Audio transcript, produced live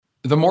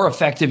the more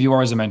effective you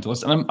are as a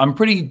mentalist, and I'm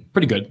pretty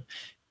good.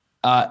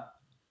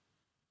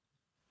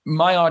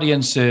 My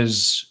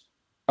audiences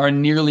are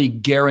nearly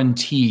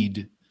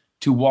guaranteed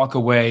to walk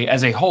away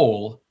as a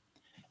whole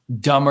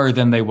dumber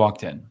than they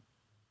walked in,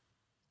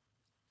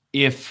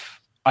 if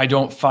I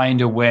don't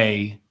find a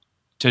way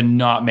to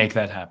not make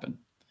that happen.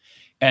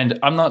 And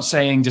I'm not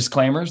saying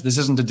disclaimers. This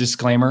isn't a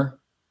disclaimer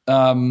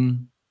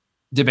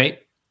debate.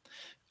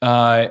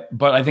 But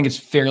I think it's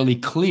fairly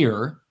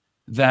clear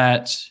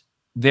that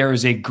there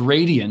is a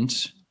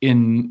gradient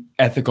in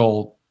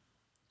ethical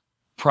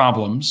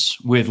problems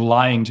with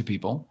lying to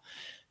people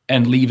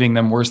and leaving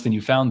them worse than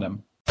you found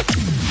them.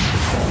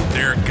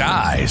 They're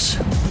guys.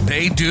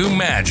 They do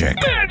magic.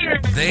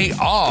 They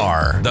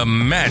are the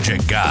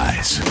Magic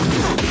Guys.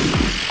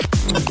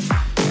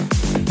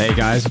 Hey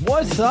guys,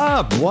 what's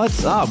up?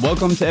 What's up?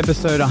 Welcome to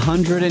episode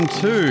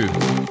 102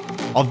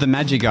 of the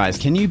Magic Guys.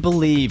 Can you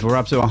believe we're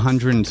up to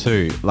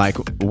 102? Like,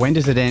 when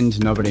does it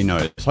end? Nobody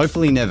knows.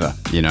 Hopefully never,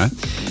 you know?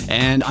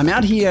 And I'm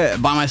out here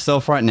by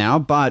myself right now,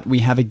 but we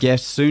have a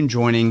guest soon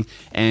joining,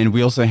 and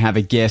we also have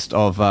a guest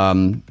of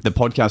the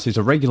podcast who's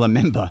a regular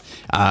member,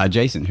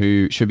 Jason,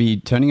 who should be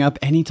turning up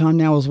anytime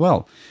now as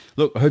well.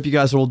 Look, I hope you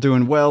guys are all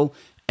doing well,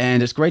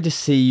 and it's great to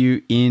see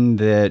you in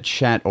the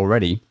chat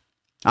already.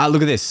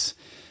 Look at this.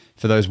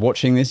 For those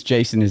watching this,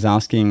 Jason is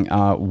asking,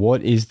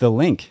 what is the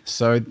link?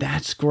 So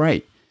that's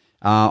great.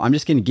 I'm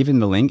just going to give him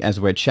the link as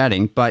we're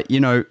chatting. But, you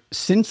know,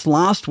 since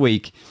last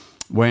week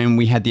when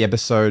we had the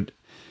episode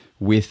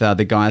with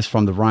the guys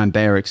from the Ryan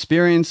Bayer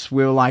Experience,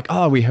 we were like,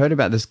 oh, we heard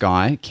about this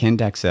guy,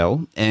 Ken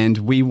Axell, and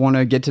we want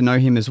to get to know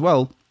him as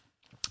well.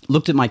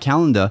 Looked at my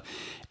calendar,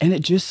 and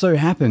it just so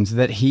happens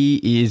that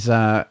he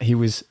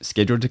was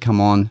scheduled to come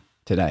on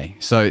today.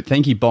 So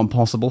thank you, Bob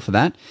Possible, for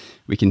that.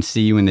 We can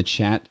see you in the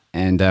chat,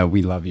 and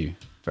we love you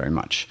very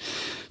much.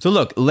 So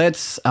look,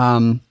 let's...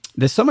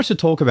 there's so much to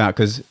talk about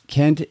because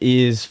Kent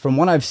is, from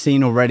what I've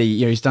seen already,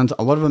 you know, he's done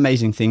a lot of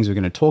amazing things we're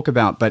going to talk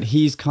about, but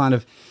he's kind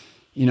of,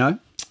 you know,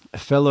 a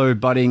fellow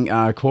budding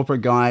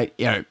corporate guy,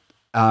 you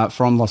know,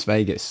 from Las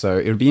Vegas. So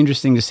it'll be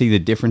interesting to see the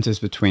differences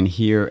between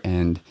here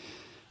and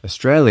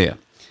Australia.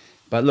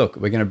 But look,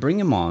 we're going to bring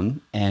him on,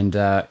 and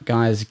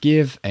guys,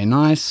 give a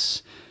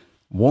nice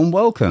warm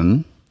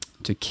welcome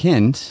to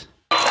Kent.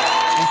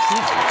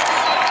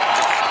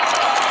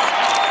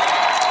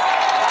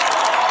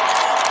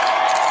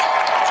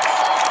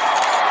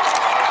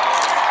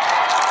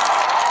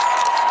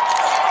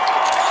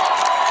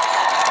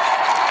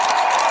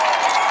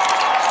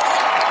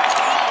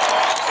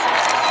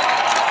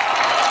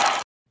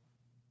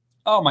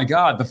 Oh my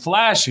God, the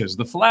flashes.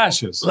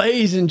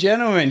 Ladies and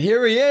gentlemen,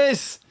 here he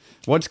is.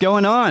 What's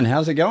going on?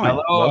 How's it going?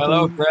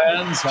 Hello,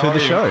 friends. To the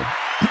show.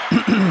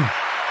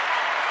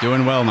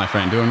 Doing well, my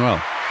friend, doing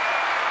well.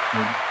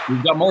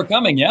 We've got more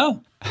coming, yeah?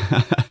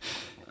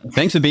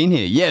 Thanks for being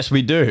here. Yes,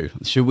 we do.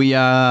 Should we,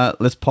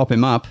 let's pop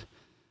him up.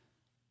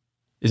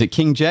 Is it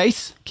King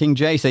Jace? King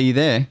Jace, are you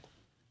there?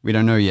 We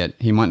don't know yet.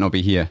 He might not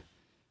be here.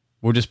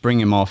 We'll just bring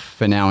him off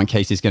for now in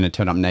case he's going to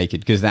turn up naked,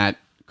 because that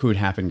could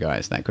happen,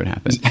 guys. That could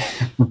happen.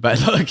 But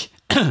look,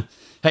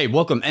 hey,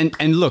 welcome.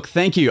 And look,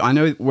 thank you. I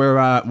know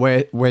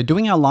we're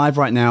doing our live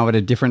right now at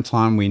a different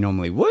time we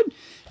normally would.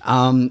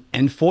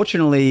 And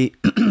fortunately,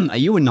 are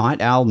you a night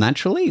owl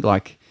naturally?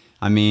 Like,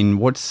 I mean,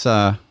 what's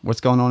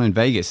going on in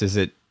Vegas? Is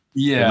it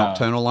a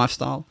nocturnal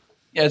lifestyle?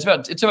 Yeah,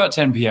 it's about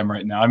 10 p.m.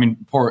 right now. I mean,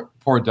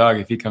 poor Doug,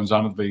 if he comes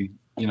on, it'll be,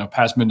 you know,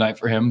 past midnight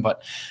for him.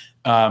 But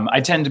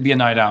I tend to be a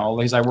night owl.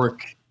 Because I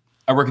work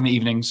in the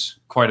evenings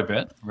quite a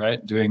bit,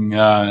 right? Doing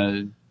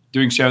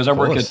shows.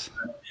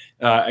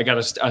 I got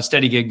a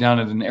steady gig down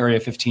at an Area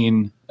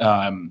 15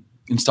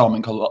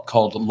 installment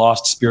called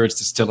Lost Spirits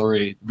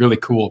Distillery. Really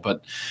cool,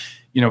 but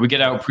you know, we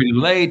get out pretty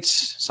late,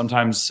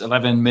 sometimes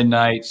 11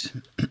 midnight,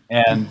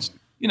 and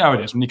you know how it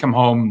is. When you come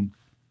home,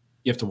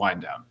 you have to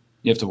wind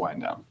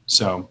down.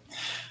 So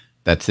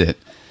that's it.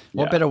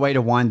 What better way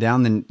to wind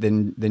down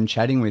than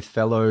chatting with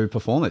fellow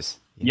performers?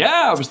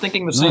 Yeah, I was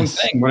thinking the same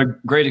thing. What a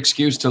great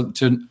excuse to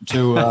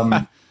get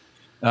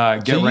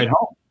right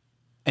home.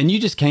 And you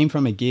just came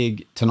from a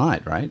gig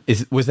tonight, right?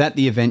 Was that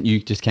the event you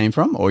just came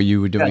from, or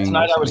you were doing? Yeah,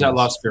 tonight I was at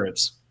Lost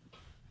Spirits.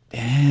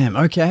 Damn.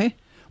 Okay.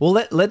 Well,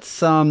 let's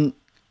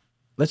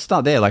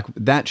start there. Like,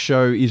 that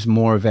show is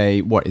more of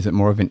a, what is it?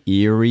 More of an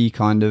eerie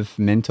kind of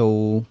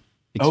mental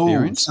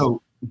experience. Oh,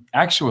 so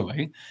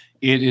actually,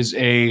 it is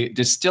a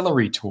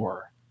distillery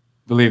tour.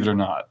 Believe it or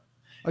not.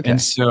 Okay. And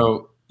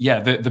so, yeah,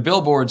 the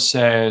billboard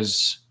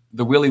says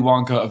the Willy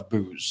Wonka of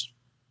booze,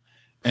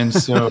 and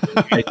so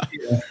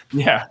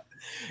yeah.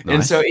 Nice.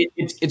 And so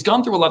it's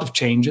gone through a lot of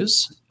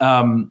changes.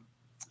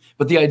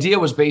 But the idea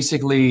was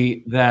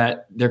basically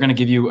that they're going to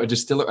give you a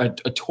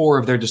tour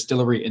of their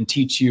distillery and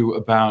teach you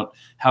about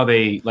how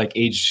they like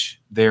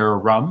age their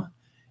rum.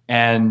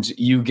 And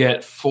you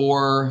get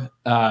four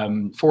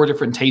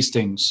different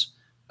tastings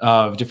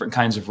of different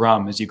kinds of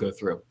rum as you go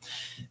through.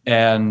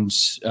 And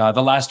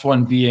the last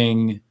one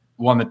being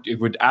one that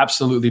it would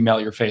absolutely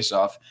melt your face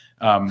off.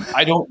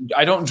 I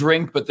don't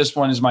drink, but this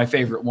one is my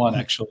favorite one,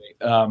 actually.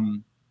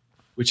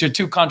 which are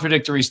two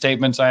contradictory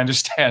statements, I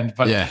understand,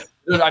 but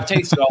I've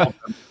tasted all of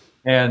them.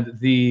 And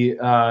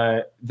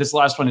this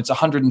last one, it's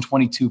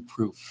 122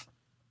 proof.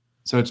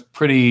 So it's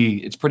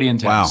pretty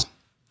intense. Wow.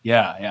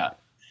 Yeah.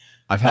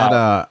 I've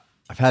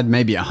had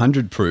maybe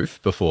 100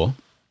 proof before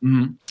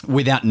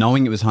without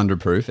knowing it was 100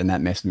 proof, and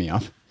that messed me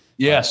up.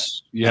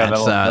 Yes.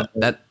 Yeah.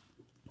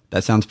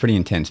 That sounds pretty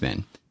intense,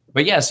 man.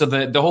 But yeah, so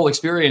the whole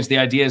experience, the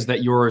idea is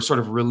that you're sort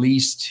of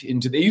released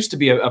into. It used to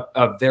be a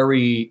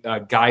very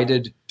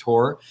guided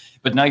tour,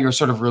 but now you're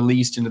sort of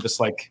released into this,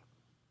 like,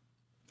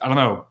 I don't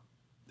know,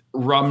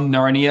 Rum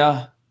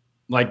Narnia,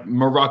 like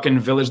Moroccan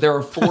village. There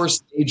are 4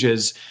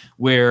 stages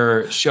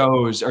where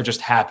shows are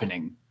just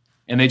happening,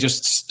 and they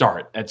just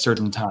start at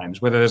certain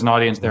times, whether there's an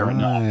audience there or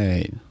not.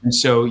 And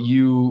so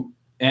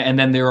and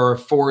then there are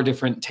 4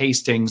 different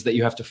tastings that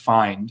you have to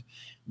find.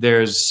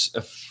 There's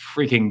a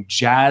freaking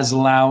jazz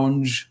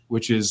lounge,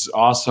 which is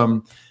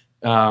awesome.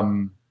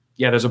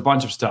 There's a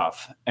bunch of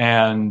stuff,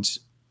 and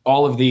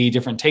all of the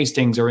different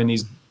tastings are in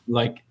these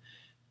like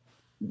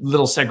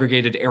little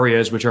segregated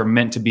areas, which are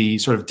meant to be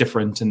sort of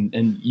different.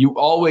 And you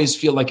always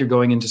feel like you're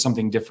going into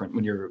something different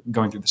when you're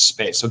going through the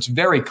space. So it's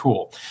very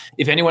cool.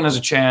 If anyone has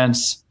a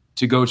chance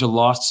to go to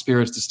Lost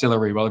Spirits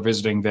Distillery while they're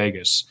visiting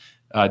Vegas,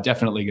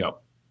 definitely go.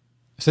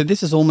 So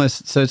this is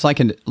it's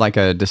like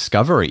a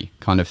discovery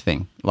kind of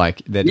thing.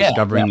 Like they're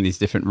discovering these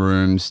different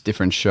rooms,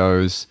 different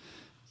shows.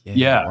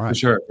 Yeah, right.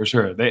 For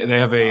sure. They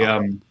have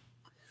a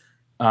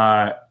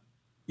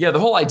the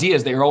whole idea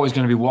is that you're always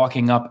going to be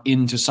walking up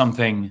into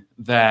something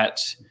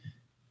that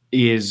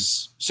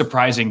is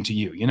surprising to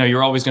you. You know,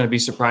 you're always going to be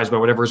surprised by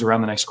whatever's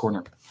around the next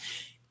corner.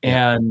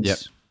 And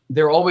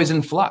they're always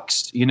in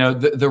flux. You know,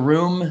 the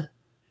room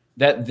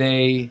that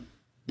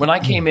when I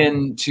came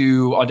in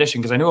to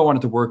audition, because I knew I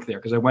wanted to work there,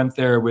 because I went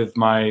there with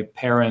my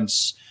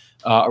parents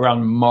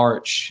around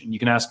March. And you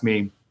can ask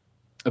me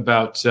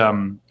about,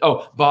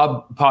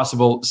 Bob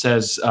Possible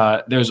says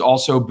there's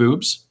also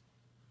boobs,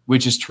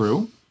 which is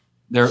true.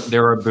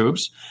 There are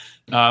boobs.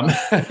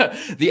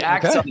 The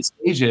acts on the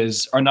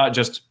stages are not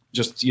just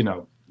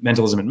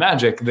mentalism and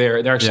magic.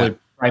 They're actually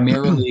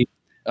primarily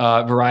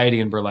variety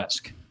and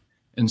burlesque.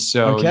 And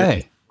so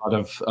a lot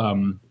of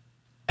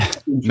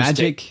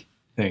magic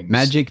things.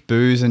 Magic,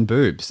 booze, and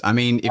boobs. I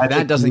mean, if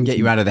that doesn't get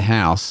you out of the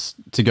house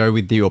to go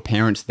with your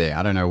parents there,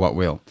 I don't know what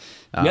will.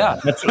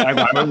 That's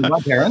I'm with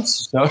my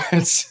parents, so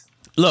it's.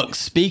 Look,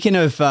 speaking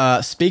of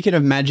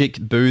magic,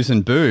 booze,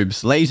 and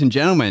boobs, ladies and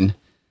gentlemen,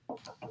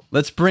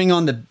 let's bring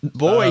on the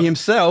boy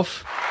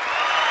himself,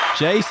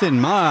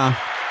 Jason Ma.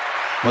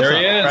 There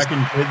he is.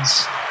 Cracking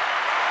kids.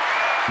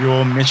 You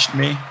all missed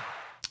me.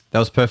 That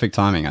was perfect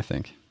timing, I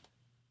think.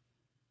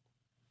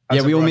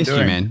 We all missed you,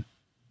 man.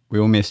 We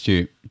all missed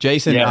you.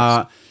 Jason,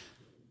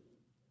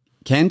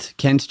 Kent,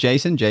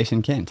 Jason,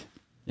 Kent.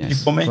 Yes.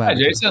 You call me? Hi,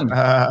 Jason.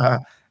 Hey,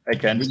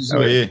 Kent. How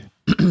are you?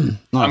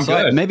 Nice. I'm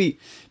good.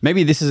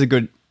 Maybe this is a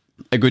good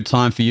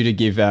time for you to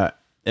give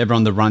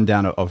everyone the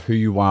rundown of who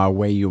you are,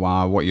 where you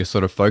are, what you're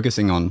sort of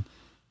focusing on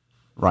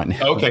right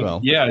now. Okay. As well.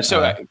 Yeah.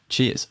 So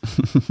cheers.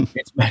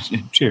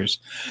 Cheers.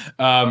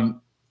 So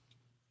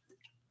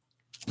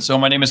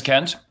my name is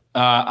Kent.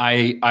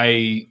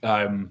 I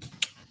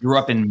grew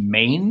up in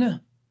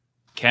Maine,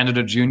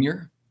 Canada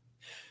Junior.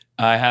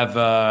 I have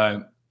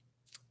a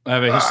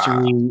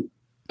history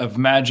of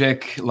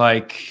magic.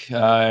 Like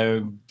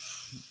I've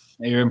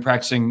been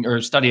practicing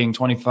or studying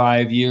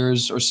 25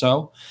 years or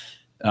so.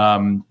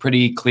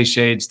 Pretty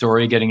cliched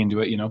story getting into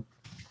it,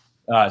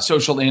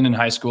 social in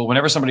high school.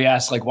 Whenever somebody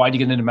asks, like, why do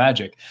you get into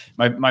magic?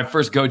 My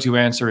first go-to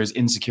answer is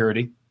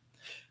insecurity,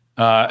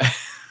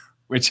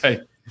 which I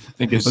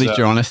think is... At least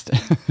you're honest.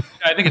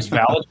 I think it's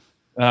valid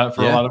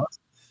for a lot of us.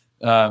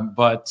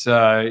 But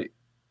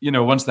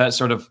once that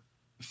sort of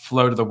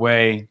floated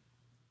away,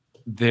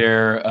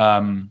 there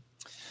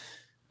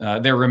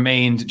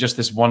remained just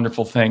this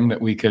wonderful thing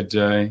that we could,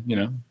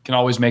 can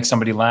always make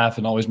somebody laugh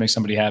and always make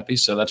somebody happy.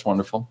 So that's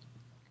wonderful.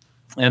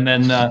 And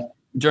then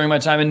during my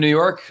time in New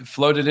York,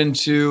 floated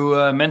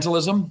into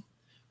mentalism,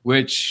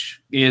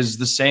 which is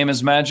the same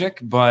as magic,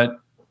 but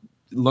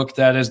looked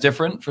at as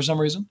different for some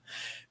reason.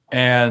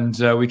 And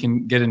we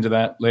can get into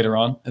that later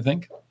on, I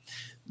think.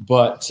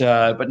 But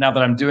now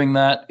that I'm doing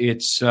that,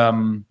 it's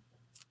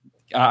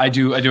I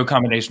do a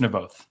combination of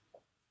both.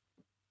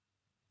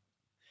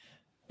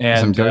 And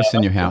some ghosts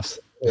in your house.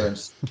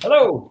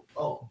 Hello.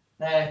 Oh,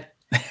 hey.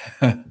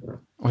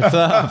 What's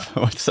up?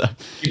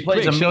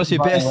 Quick, show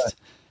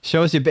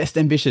us your best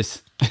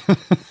ambitious.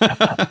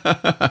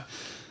 I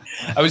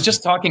was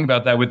just talking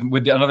about that with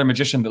another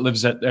magician that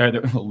lives at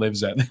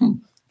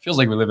feels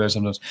like we live there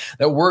sometimes,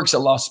 that works at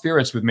Lost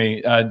Spirits with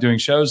me doing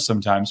shows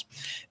sometimes.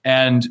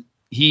 And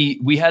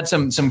we had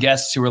some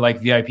guests who were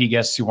like VIP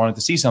guests who wanted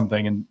to see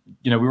something. And,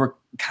 we were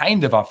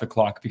kind of off the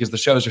clock because the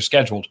shows are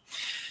scheduled.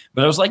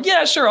 But I was like,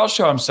 yeah, sure, I'll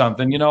show him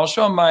something. I'll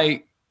show him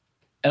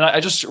and I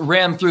just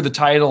ran through the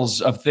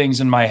titles of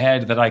things in my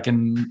head that I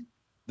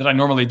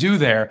normally do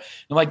there. And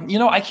I'm like,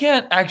 I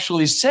can't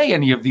actually say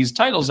any of these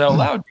titles out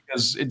loud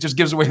because it just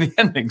gives away the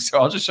ending. So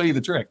I'll just show you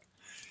the trick.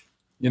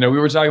 We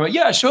were talking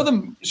about, show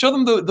them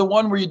the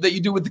one that you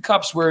do with the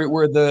cups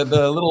where the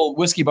little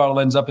whiskey bottle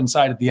ends up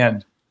inside at the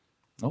end.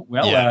 Oh,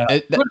 well,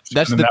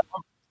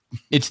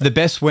 it's the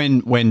best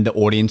when the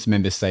audience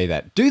members say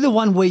that. Do the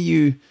one where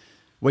you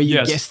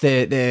guess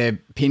their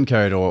pin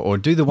code, or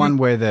do the one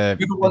where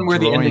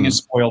the ending is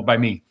spoiled by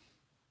me.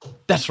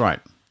 That's right.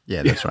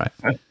 Yeah, that's right.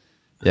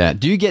 Yeah.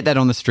 Do you get that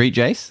on the street,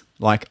 Jace?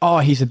 Like, oh,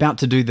 he's about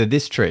to do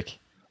this trick.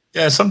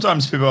 Yeah,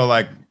 sometimes people are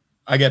like,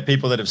 I get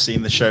people that have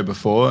seen the show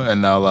before,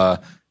 and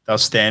they'll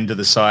stand to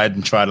the side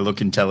and try to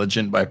look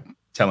intelligent by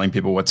telling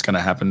people what's going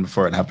to happen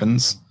before it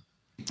happens.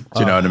 Do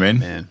you know what I mean?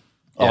 Man.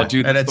 Yeah. Oh,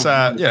 dude. And it's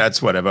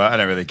it's whatever. I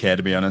don't really care,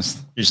 to be honest.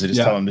 Usually just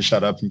tell them to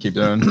shut up and keep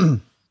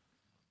doing.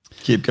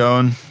 Keep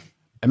going.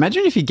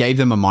 Imagine if you gave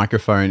them a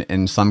microphone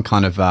and some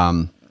kind of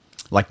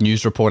like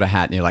news reporter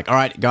hat, and you're like, all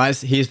right,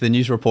 guys, here's the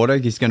news reporter.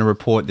 He's going to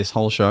report this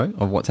whole show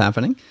of what's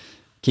happening.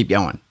 Keep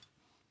going.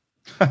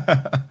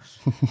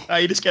 No,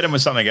 you just get him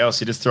with something else.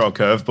 You just throw a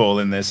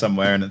curveball in there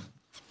somewhere, and it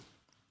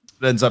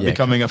ends up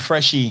becoming a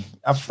freshie.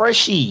 A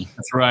freshie.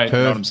 That's right. You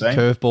know what I'm saying?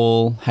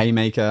 Curveball,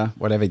 haymaker,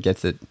 whatever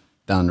gets it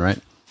done, right?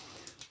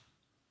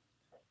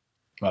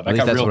 Well, at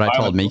least that's what I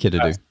told Mika to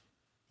do.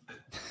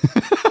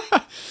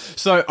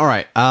 So, all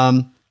right.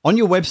 On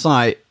your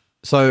website,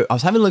 so I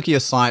was having a look at your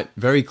site,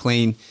 very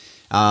clean,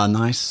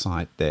 nice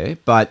site there.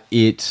 But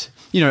it,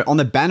 on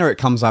the banner, it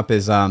comes up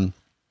as,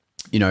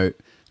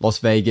 Las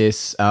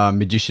Vegas,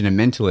 magician and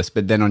mentalist.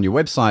 But then on your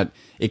website,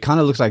 it kind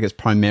of looks like it's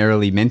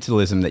primarily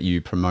mentalism that you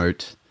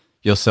promote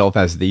yourself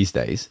as these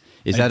days.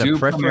 Is that a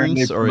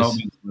preference, or is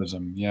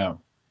mentalism? Yeah.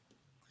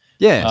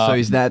 Yeah. So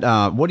is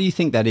that, what do you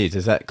think that is?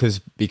 Is that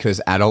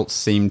because adults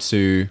seem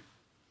to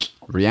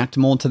react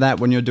more to that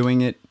when you're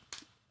doing it?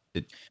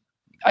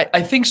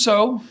 I think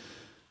so.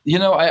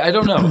 I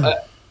don't know.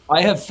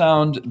 I have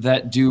found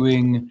that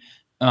doing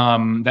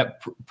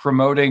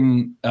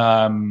promoting.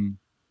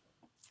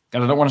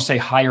 God, I don't want to say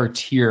higher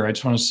tier. I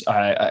just want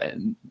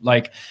to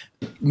like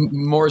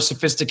more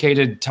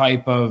sophisticated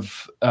type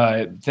of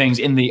things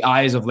in the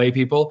eyes of lay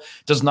people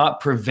does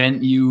not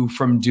prevent you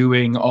from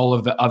doing all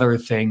of the other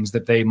things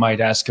that they might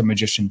ask a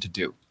magician to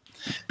do.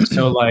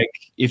 So,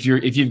 like if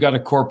you've got a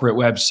corporate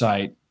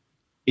website,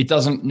 it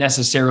doesn't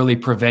necessarily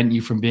prevent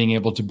you from being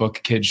able to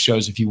book kids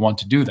shows if you want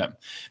to do them.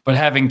 But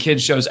having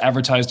kids shows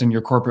advertised on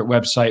your corporate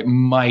website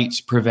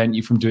might prevent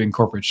you from doing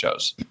corporate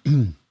shows.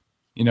 And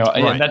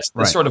that's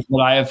sort of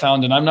what I have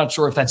found. And I'm not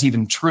sure if that's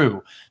even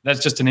true.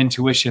 That's just an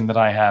intuition that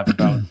I have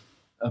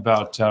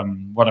about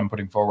what I'm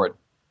putting forward.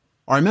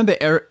 I remember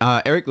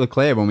Eric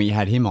Leclerc, when we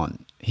had him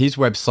on, his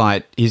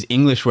website, his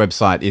English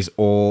website is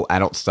all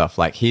adult stuff.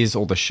 Like here's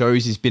all the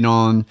shows he's been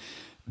on,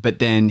 but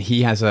then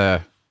he has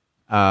a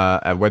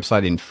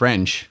website in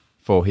French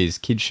for his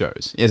kids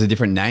shows. He has a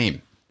different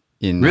name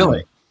in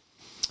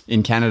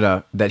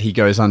Canada that he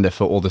goes under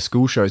for all the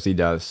school shows he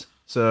does.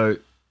 So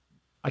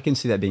I can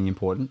see that being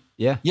important.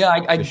 Yeah. Yeah.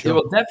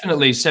 Well,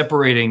 definitely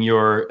separating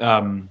your,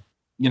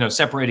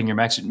 separating your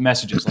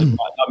messages, like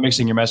not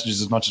mixing your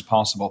messages as much as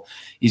possible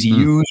is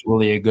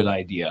usually a good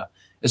idea.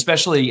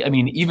 Especially,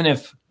 even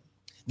if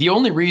the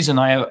only reason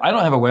I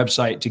don't have a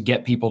website to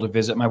get people to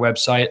visit my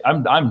website,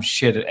 I'm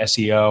shit at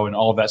SEO and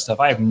all of that stuff.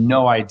 I have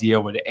no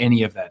idea what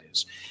any of that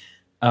is.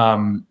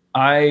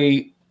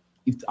 I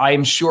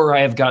am sure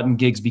I have gotten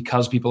gigs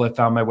because people have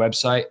found my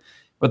website,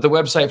 but the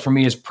website for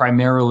me is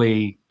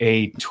primarily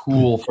a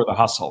tool for the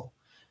hustle.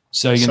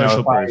 So,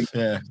 social proof,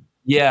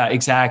 yeah,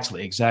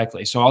 exactly.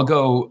 So I'll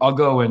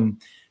go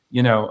and,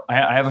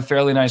 I have a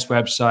fairly nice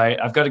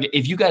website. I've got to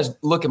if you guys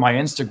look at my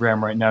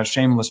Instagram right now,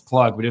 shameless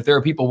plug, but if there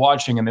are people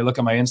watching and they look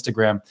at my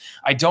Instagram,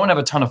 I don't have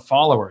a ton of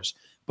followers,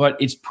 but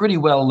it's pretty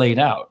well laid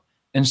out.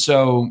 And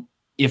so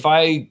if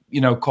I,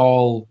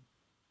 if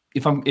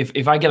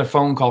I get a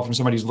phone call from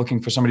somebody who's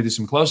looking for somebody to do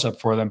some close-up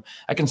for them,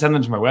 I can send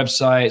them to my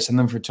website, send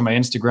them to my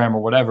Instagram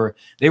or whatever.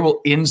 They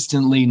will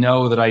instantly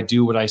know that I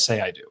do what I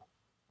say I do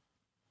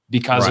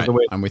because of the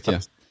way I'm with you.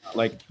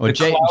 Like, well,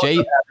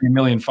 having 1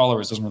 million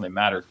followers doesn't really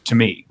matter to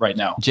me right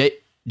now.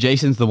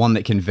 Jason's the one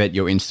that can vet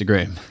your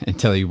Instagram and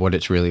tell you what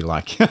it's really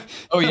like.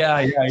 Oh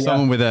yeah.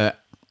 Someone with the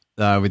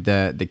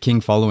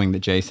king following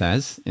that Jace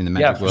has in the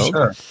magic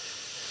world.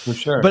 For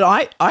sure.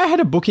 But I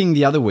had a booking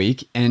the other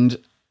week, and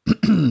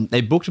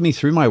they booked me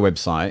through my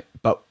website.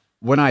 But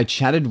when I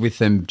chatted with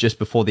them just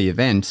before the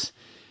event,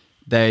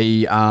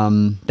 they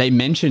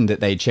mentioned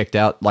that they checked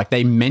out, like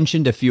they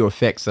mentioned a few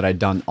effects that I'd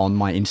done on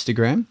my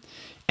Instagram.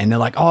 And they're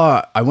like,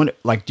 oh,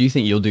 do you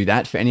think you'll do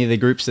that for any of the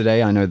groups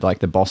today? I know like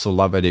the boss will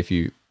love it if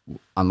you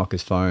unlock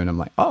his phone. I'm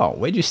like, oh,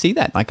 where'd you see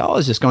that? Like, I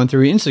was just going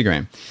through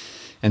Instagram.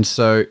 And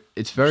so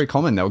it's very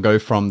common. They'll go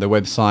from the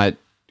website,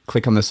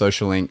 click on the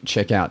social link,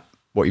 check out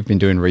what you've been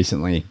doing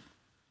recently.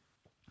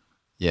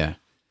 Yeah.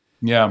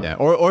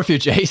 Or if you're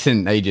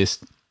Jason, they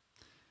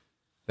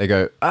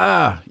go,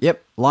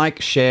 yep,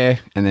 like, share,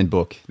 and then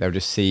book. They'll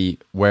just see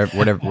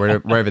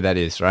wherever that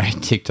is,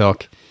 right?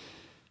 TikTok,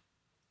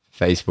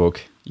 Facebook,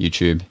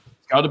 YouTube.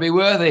 It's got to be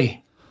worthy.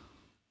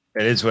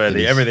 It is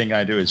worthy. Everything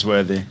I do is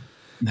worthy.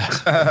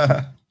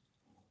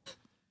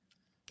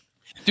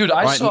 Dude,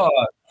 I saw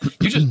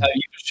you just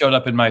showed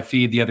up in my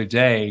feed the other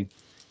day,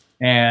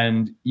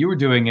 and you were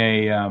doing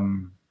a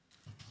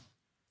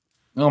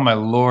oh my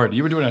lord,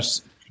 you were doing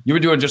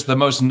just the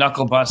most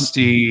knuckle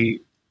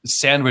busty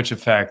sandwich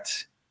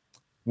effect,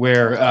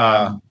 where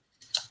I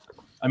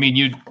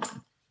mean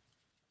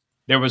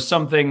there was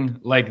something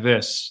like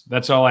this.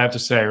 That's all I have to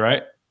say,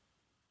 right?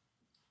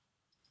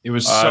 It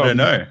was. I don't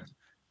know.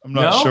 I'm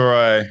not sure.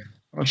 I'm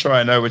not sure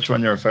I know which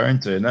one you're referring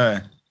to. No.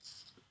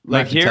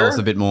 Like here, tell us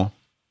a bit more.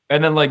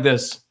 And then like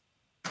this.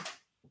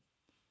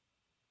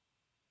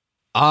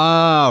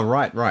 Ah,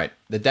 right.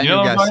 The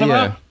Daniel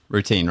Garcia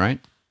routine, right?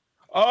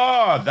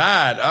 Oh,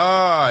 that.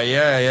 Oh,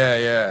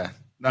 yeah.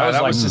 No,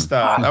 that was just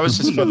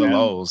for the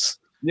lols.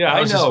 Yeah, I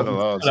know. Just for the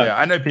lols. Yeah,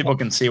 I know people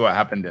can see what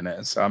happened in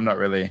it, so I'm not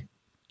really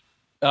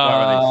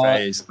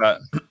phased.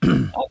 But I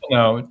don't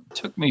know. It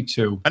took me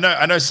to.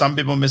 I know some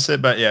people miss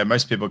it, but yeah,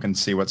 most people can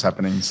see what's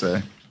happening. So,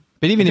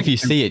 but even if you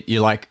see it,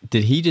 you're like,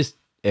 did he just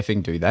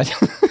effing do that?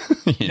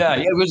 Yeah,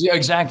 it was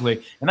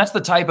exactly, and that's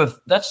the type of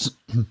Do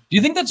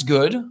you think that's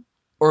good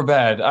or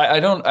bad? I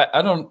don't.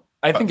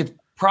 I think it's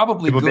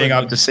probably people good. being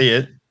able to see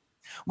it.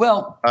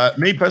 Well,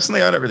 me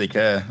personally, I don't really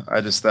care.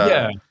 I just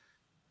I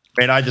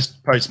mean, I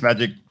just post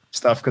Magic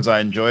stuff because I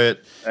enjoy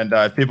it, and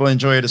if people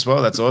enjoy it as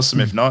well, that's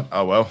awesome. If not,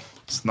 oh well.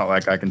 It's not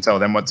like I can tell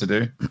them what to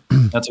do.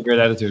 That's a great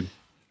attitude.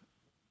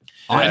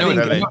 I know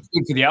it's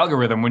good for the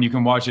algorithm when you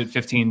can watch it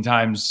 15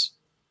 times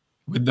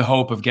with the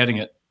hope of getting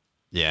it.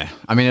 Yeah,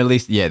 I mean, at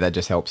least that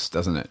just helps,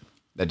 doesn't it?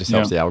 That just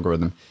helps the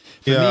algorithm.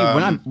 For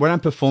me, when I'm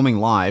performing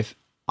live,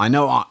 I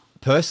know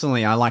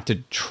personally I like to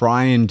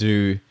try and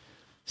do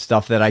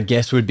stuff that I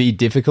guess would be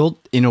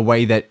difficult in a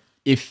way that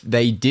if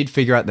they did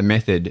figure out the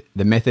method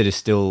is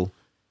still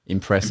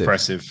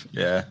impressive.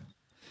 Yeah.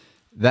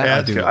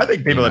 I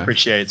think people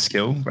appreciate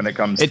skill when it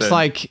comes to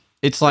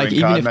it's like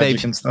even if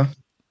they've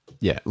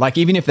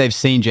even if they've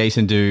seen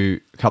Jason do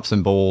cups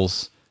and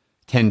balls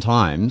 10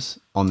 times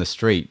on the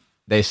street,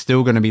 they're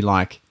still going to be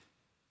like,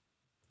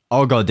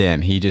 oh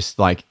goddamn, he just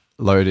like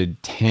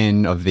loaded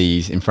 10 of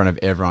these in front of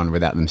everyone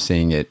without them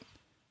seeing it,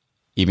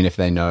 even if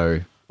they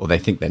know or they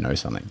think they know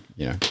something,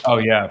 you know. Oh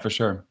yeah, for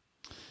sure.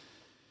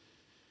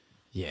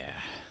 Yeah.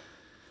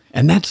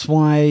 And that's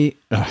why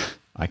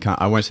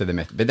I won't say the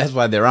method, but that's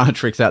why there are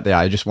tricks out there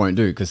I just won't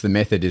do, because the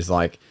method is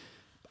like,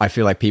 I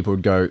feel like people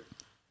would go,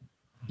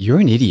 you're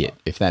an idiot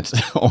if that's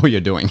all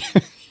you're doing,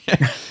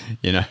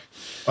 you know?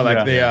 Or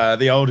like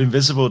the old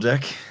invisible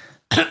deck.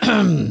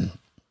 I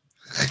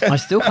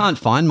still can't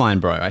find mine,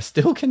 bro. I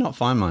still cannot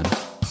find mine.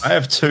 I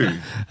have 2.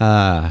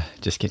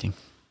 Just kidding.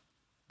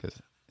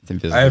 Because it's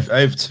invisible. I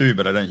have 2,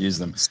 but I don't use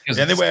them.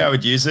 The only way I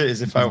would use it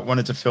is if I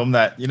wanted to film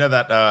that, you know,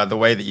 that the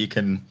way that you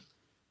can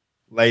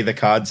lay the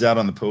cards out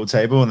on the pool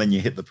table and then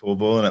you hit the pool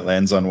ball and it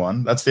lands on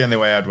one. That's the only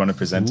way I'd want to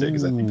present it,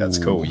 because I think that's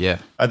cool. Yeah.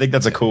 I think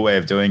that's a cool way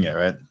of doing it,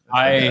 right?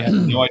 I have no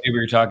idea what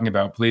you're talking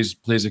about. Please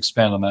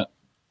expand on that.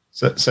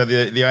 So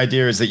the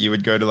idea is that you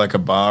would go to like a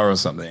bar or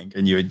something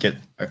and you would get,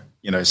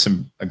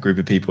 a group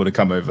of people to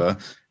come over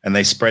and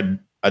they spread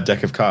a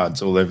deck of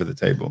cards all over the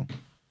table.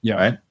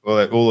 Yeah.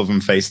 Right. All of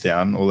them face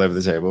down all over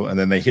the table, and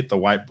then they hit the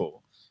white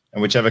ball,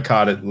 and whichever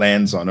card it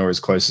lands on or is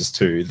closest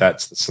to,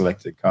 that's the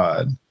selected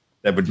card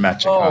that would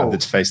match a card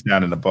that's face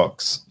down in a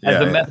box. As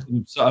the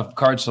method of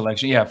card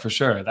selection. Yeah, for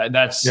sure.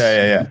 That's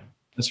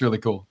That's really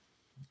cool.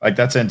 Like,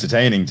 that's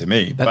entertaining to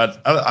me. But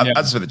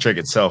as for the trick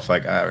itself,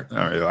 like, I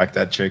don't really like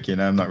that trick. You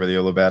know, I'm not really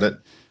all about it.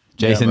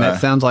 Jason, that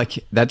sounds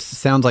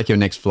like your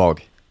next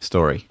vlog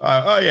story.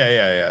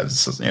 Yeah.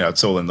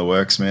 It's all in the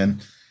works,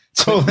 man.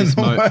 It's all in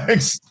the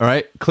works. All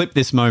right, clip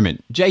this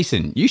moment.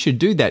 Jason, you should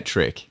do that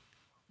trick.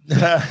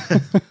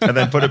 And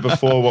then put it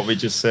before what we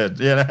just said.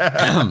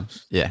 Yeah.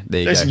 Yeah.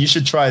 There you Jason, go. you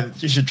should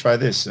try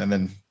this, and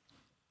then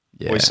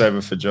voice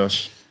over for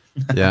Josh.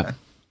 Yeah.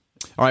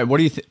 All right. What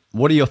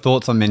are your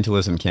thoughts on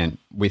mentalism, Ken?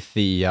 With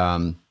the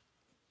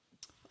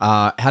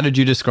how did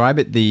you describe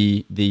it?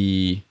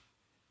 The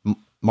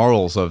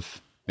morals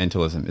of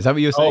mentalism. Is that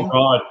what you were saying? Oh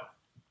God.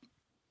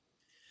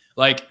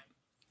 Like,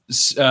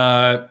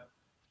 the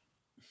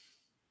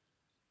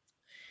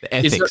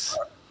ethics.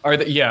 Are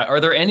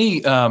there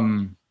any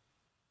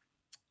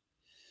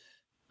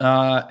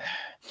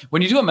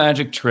when you do a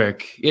magic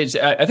trick,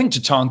 I think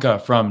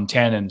Tatanka from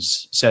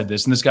Tannins said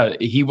this, and this guy,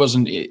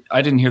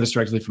 I didn't hear this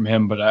directly from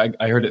him, but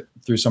I heard it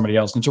through somebody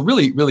else. And it's a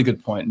really, really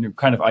good point, and it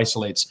kind of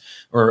isolates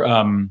or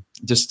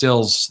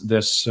distills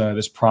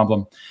this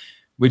problem,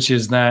 which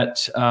is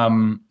that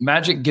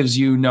magic gives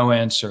you no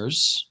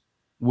answers,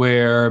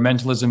 where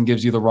mentalism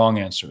gives you the wrong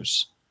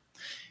answers.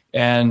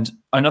 And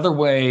another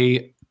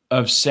way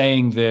of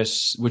saying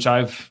this, which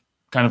I've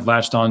kind of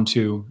latched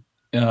onto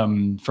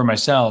for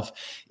myself,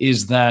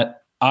 is that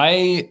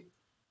the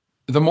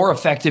more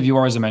effective you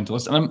are as a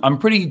mentalist, and I'm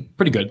pretty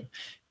good.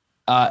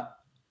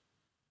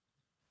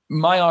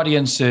 My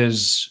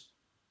audiences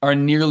are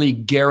nearly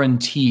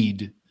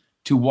guaranteed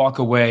to walk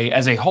away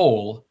as a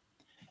whole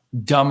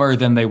dumber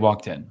than they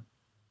walked in,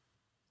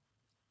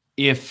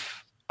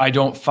 if I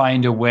don't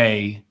find a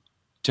way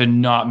to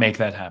not make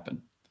that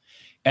happen.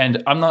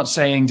 And I'm not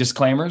saying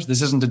disclaimers.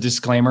 This isn't a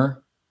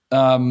disclaimer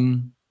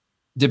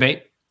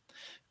debate.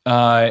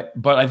 But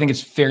I think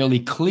it's fairly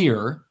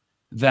clear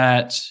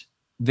that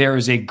there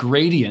is a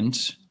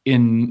gradient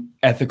in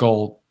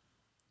ethical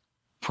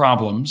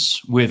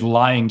problems with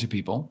lying to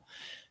people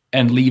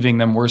and leaving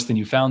them worse than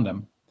you found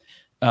them.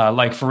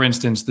 Like, for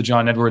instance, the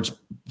John Edwards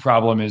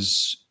problem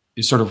is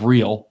sort of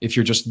real if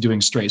you're just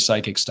doing straight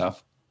psychic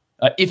stuff,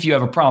 if you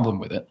have a problem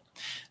with it.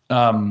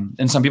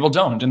 And some people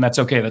don't, and that's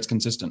okay. That's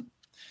consistent.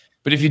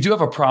 But if you do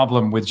have a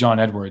problem with John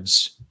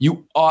Edwards,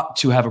 you ought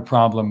to have a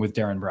problem with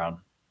Darren Brown.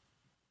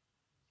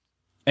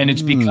 And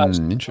it's because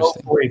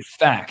for a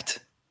fact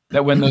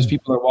that when those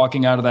people are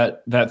walking out of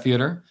that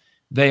theater,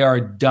 they are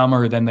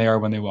dumber than they are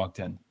when they walked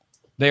in.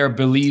 They are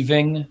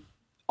believing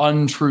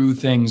untrue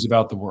things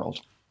about the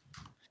world.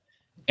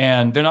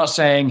 And they're not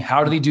saying,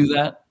 how do they do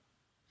that?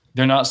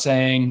 They're not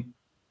saying,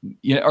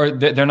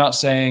 they're not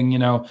saying,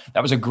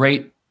 that was a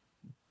great,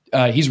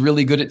 he's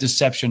really good at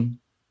deception.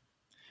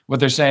 What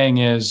they're saying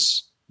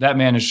is, that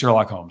man is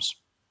Sherlock Holmes.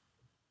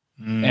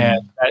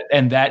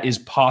 And that is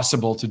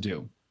possible to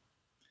do.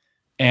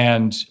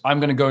 And I'm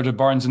going to go to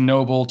Barnes &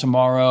 Noble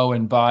tomorrow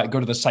and go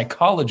to the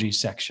psychology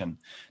section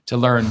to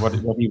learn what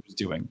he was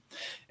doing.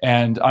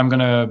 And I'm going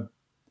to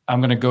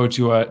go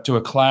to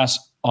a class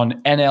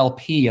on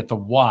NLP at the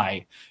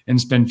Y and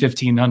spend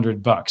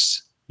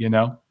 $1,500.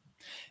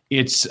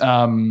 It's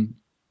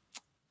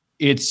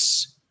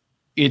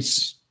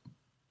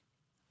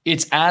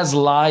as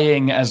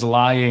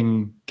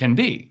lying can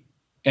be.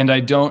 And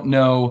I don't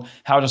know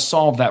how to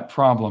solve that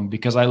problem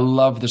because I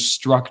love the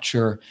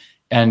structure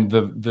and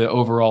the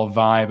overall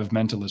vibe of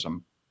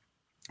mentalism.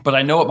 But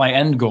I know what my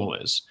end goal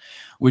is,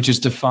 which is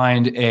to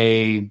find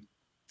to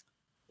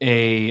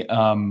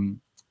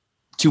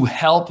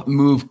help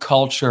move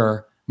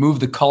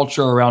the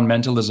culture around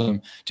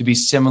mentalism to be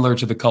similar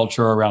to the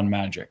culture around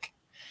magic.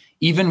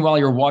 Even while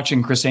you're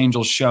watching Chris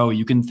Angel's show,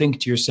 you can think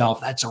to yourself,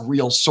 that's a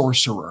real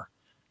sorcerer,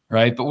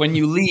 right? But when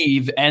you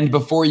leave and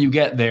before you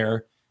get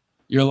there,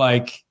 you're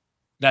like,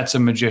 that's a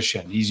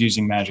magician. He's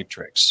using magic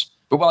tricks.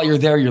 But while you're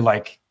there, you're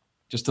like,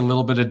 just a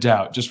little bit of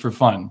doubt, just for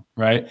fun,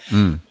 right?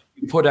 You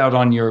put out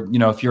on your,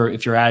 if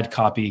your ad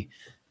copy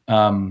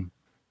doesn't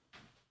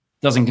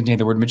contain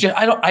the word magician.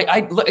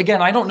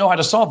 I don't know how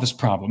to solve this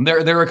problem.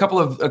 There are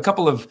a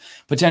couple of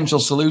potential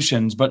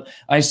solutions, but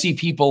I see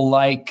people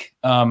like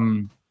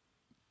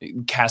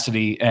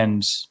Cassidy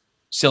and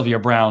Sylvia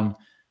Brown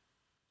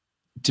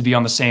to be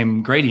on the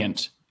same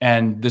gradient,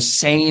 and the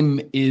same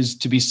is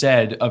to be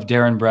said of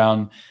Darren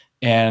Brown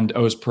and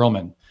Oz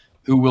Perlman,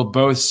 who will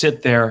both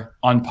sit there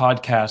on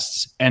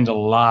podcasts and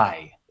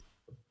lie.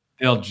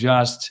 They'll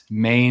just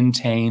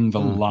maintain the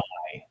lie.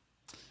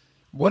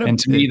 And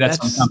to me, that's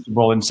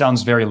uncomfortable and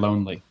sounds very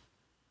lonely.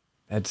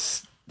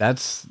 That's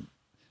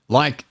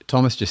like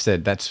Thomas just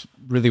said, that's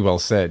really well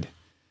said.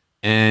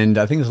 And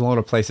I think there's a lot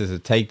of places to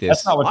take this.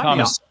 That's not what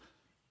Thomas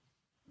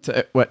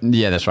said.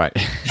 Yeah, that's right.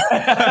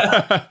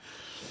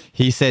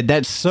 He said,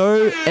 that's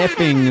so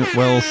effing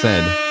well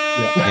said.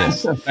 Yeah.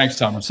 Yes. Thanks,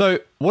 Thomas. So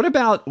what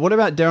about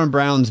Darren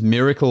Brown's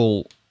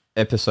miracle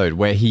episode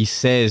where he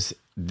says,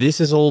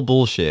 this is all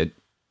bullshit,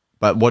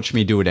 but watch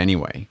me do it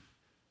anyway?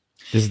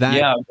 Is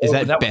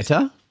that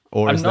better?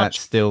 Or is that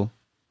still?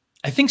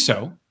 I think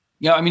so.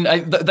 Yeah. I mean,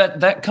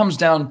 that comes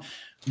down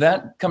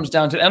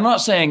to, I'm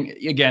not saying,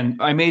 again,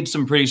 I made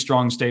some pretty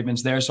strong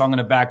statements there, so I'm going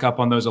to back up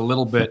on those a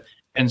little bit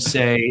and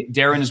say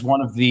Darren is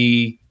one of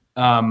the,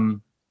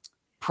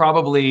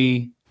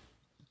 probably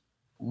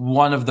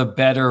one of the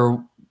better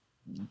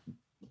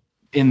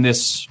in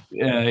this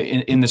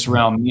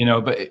realm,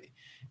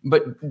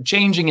 but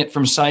changing it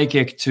from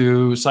psychic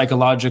to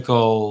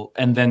psychological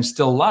and then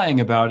still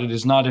lying about it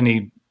is not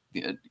any,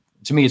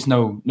 to me, it's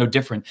no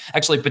different.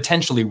 Actually,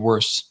 potentially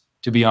worse,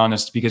 to be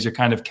honest, because you're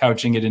kind of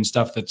couching it in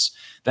stuff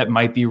that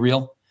might be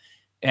real.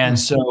 And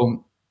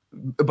so,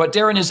 but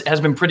Darren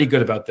has been pretty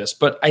good about this.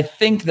 But I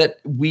think that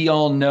we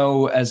all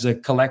know as a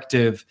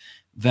collective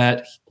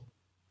that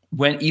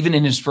even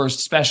in his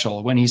first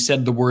special, when he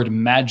said the word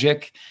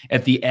magic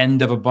at the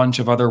end of a bunch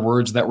of other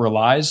words that were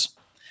lies,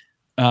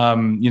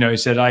 he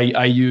said,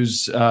 I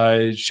use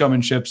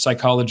showmanship,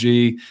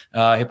 psychology,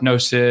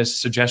 hypnosis,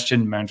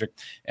 suggestion, magic,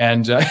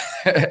 and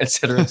et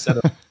cetera, et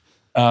cetera.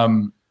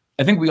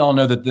 I think we all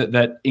know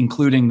that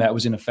including that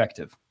was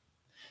ineffective.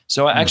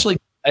 So actually,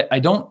 I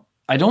don't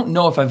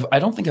know I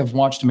don't think I've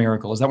watched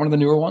Miracle. Is that one of the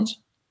newer ones?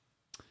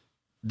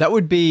 That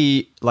would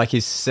be like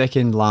his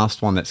second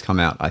last one that's come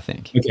out, I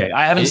think. Okay,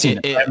 I haven't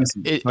seen it.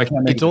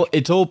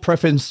 It's all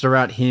preferenced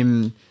around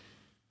him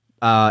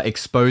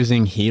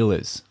exposing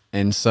healers.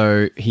 And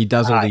so he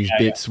does all these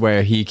bits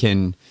where he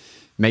can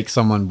make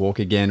someone walk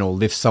again or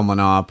lift someone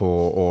up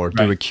or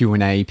do a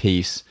Q&A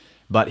piece.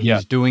 But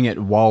he's doing it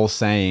while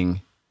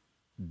saying,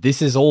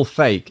 this is all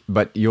fake,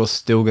 but you're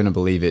still going to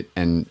believe it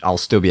and I'll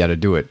still be able to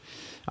do it.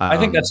 I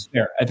think that's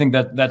fair. I think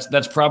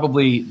that's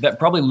probably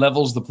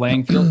levels the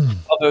playing field.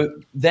 Although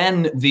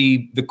then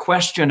the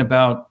question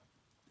about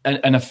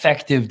an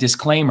effective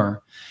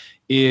disclaimer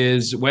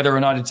is whether or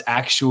not it's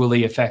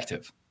actually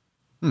effective.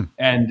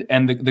 And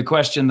the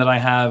question that I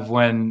have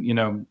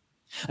when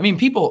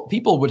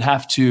people would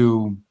have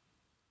to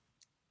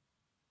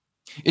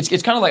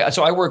It's kind of like,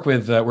 so I work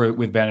with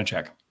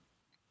Banachek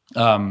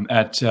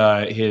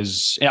at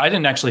his. I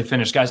didn't actually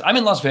finish, guys. I'm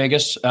in Las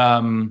Vegas.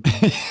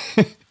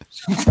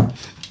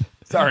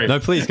 Sorry. No,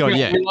 please go.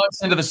 Yeah. We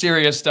launched into the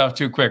serious stuff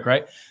too quick,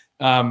 right?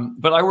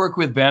 But I work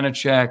with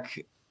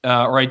Banachek,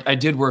 or I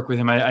did work with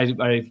him.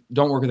 I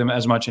don't work with him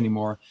as much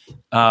anymore.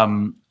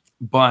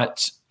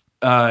 But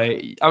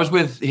I was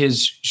with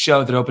his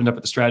show that opened up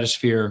at the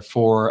Stratosphere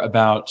for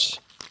about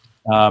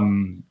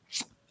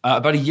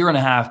a year and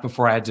a half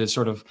before I had to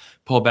sort of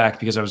pull back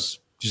because I was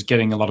just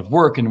getting a lot of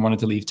work and wanted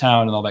to leave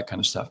town and all that kind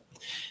of stuff.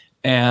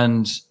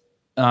 And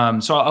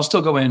so I'll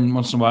still go in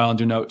once in a while and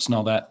do notes and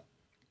all that.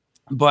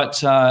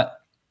 But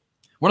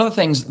one of the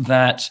things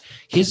that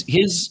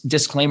his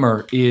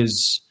disclaimer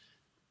is,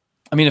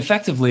 I mean,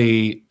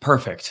 effectively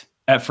perfect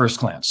at first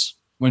glance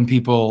when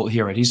people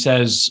hear it. He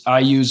says, I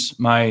use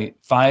my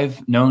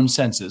 5 known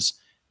senses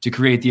to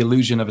create the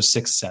illusion of a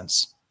 6th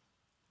sense.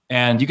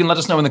 And you can let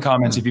us know in the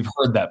comments if you've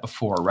heard that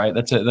before, right?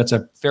 That's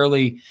a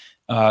fairly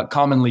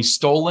commonly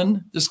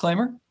stolen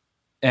disclaimer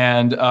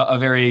and a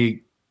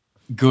very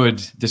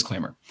good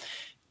disclaimer,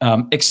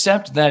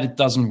 except that it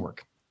doesn't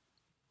work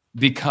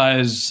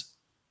because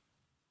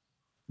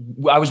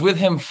I was with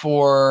him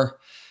for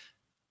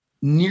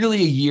nearly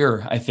a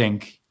year, I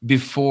think,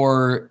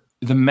 before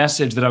the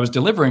message that I was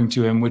delivering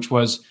to him, which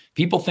was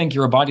people think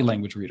you're a body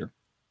language reader.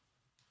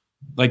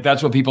 Like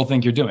that's what people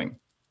think you're doing.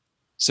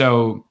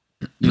 So,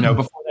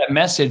 before that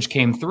message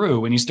came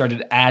through and he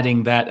started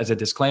adding that as a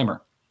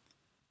disclaimer.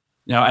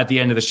 Now, at the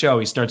end of the show,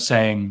 he starts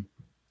saying,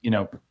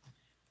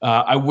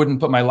 I wouldn't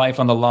put my life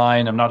on the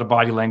line. I'm not a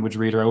body language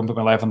reader. I wouldn't put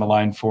my life on the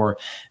line for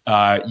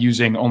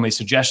using only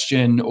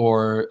suggestion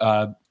or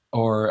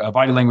a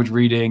body language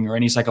reading or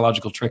any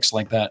psychological tricks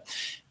like that.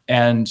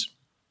 And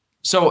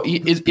so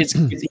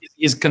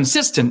it's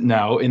consistent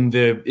now in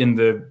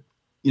the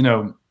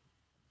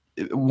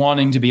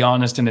wanting to be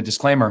honest in a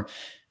disclaimer.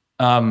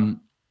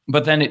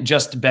 But then it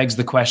just begs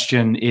the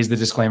question, is the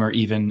disclaimer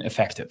even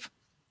effective?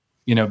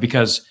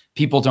 Because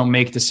people don't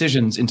make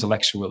decisions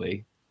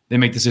intellectually. They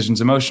make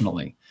decisions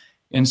emotionally.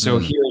 And so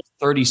here's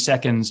 30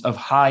 seconds of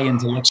high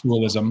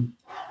intellectualism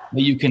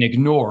that you can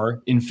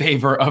ignore in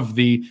favor of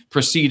the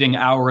preceding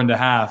hour and a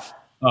half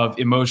of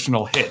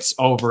emotional hits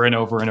over and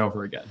over and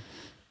over again.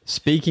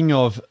 Speaking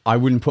of, I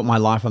wouldn't put my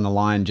life on the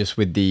line just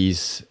with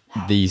these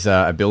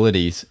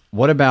abilities.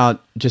 What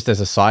about, just as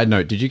a side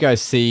note, did you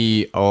guys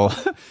see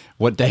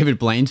what David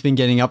Blaine's been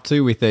getting up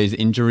to with those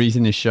injuries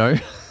in his show?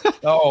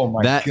 Oh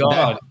my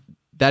God.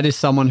 That is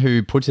someone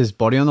who puts his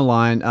body on the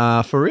line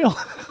for real.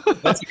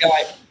 That's a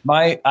guy.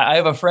 I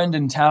have a friend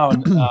in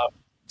town,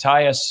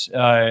 Tyus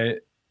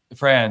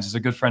Franz is a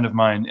good friend of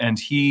mine, and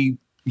he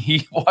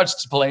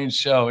watched Blaine's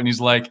show and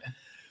he's like,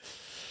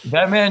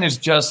 that man is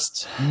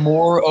just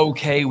more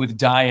okay with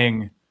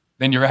dying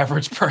than your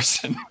average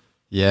person.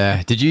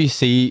 Yeah. Did you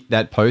see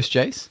that post,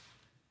 Jace?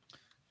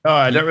 Oh,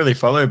 I don't really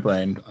follow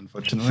Blaine,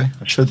 unfortunately.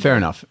 I should. Fair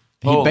enough.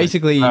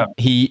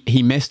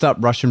 He messed up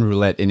Russian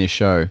roulette in his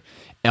show.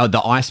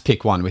 The ice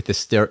pick one with the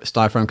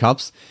styrofoam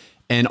cups.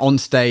 And on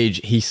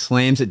stage, he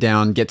slams it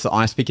down, gets the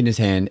ice pick in his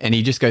hand, and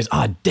he just goes,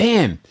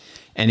 damn.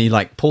 And he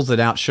pulls it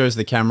out, shows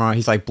the camera.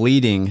 He's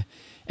bleeding.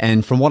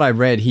 And from what I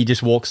read, he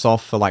just walks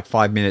off for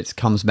 5 minutes,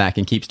 comes back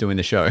and keeps doing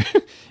the show,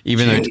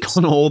 even though it's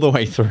gone all the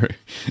way through.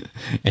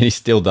 And he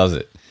still does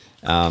it.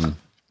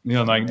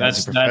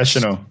 That's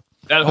professional.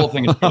 That whole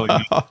thing is really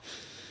good.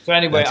 So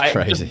anyway,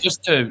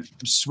 just to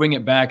swing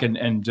it back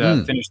and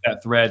finish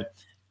that thread.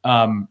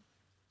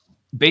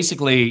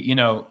 Basically,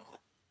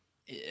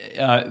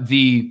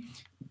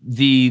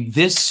 the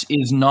this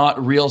is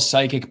not real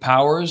psychic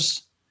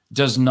powers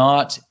does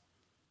not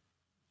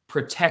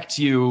protect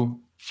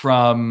you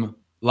from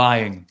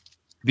lying,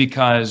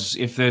 because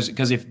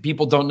if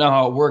people don't know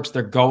how it works,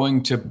 they're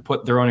going to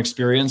put their own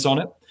experience on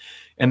it,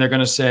 and they're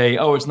going to say,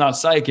 oh, it's not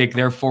psychic,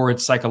 therefore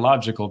it's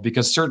psychological,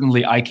 because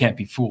certainly I can't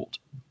be fooled.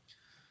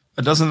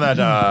 But doesn't that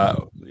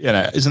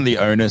isn't the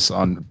onus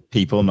on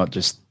people, not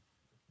just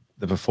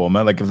the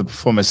performer? If the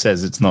performer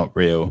says it's not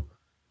real,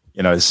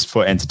 it's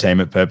for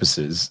entertainment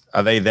purposes,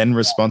 are they then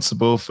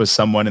responsible for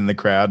someone in the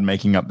crowd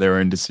making up their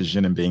own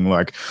decision and being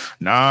like,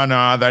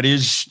 no, that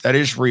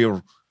is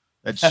real?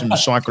 That's some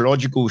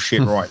psychological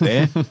shit right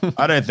there.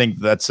 I don't think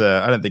that's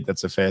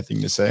a fair thing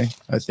to say.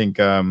 I think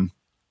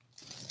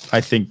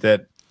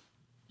that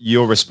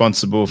you're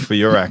responsible for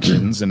your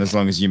actions, and as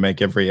long as you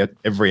make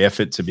every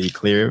effort to be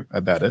clear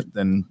about it,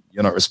 then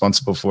you're not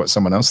responsible for what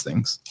someone else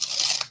thinks.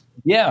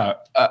 Yeah,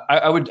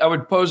 I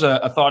would pose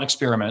a thought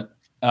experiment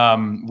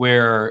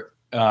where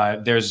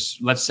there's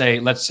let's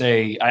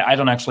say I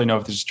don't actually know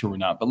if this is true or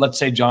not, but let's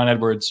say John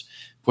Edwards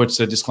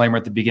puts a disclaimer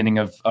at the beginning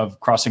of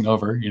crossing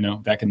over,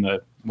 back in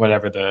the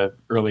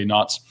early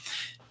noughts,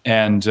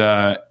 and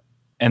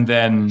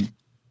then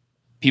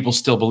people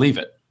still believe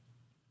it.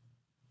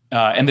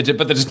 But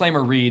the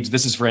disclaimer reads,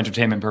 "This is for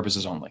entertainment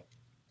purposes only."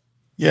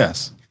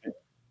 Yes.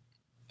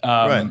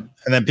 Right, and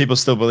then people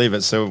still believe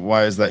it. So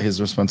why is that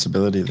his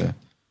responsibility there?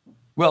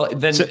 Well,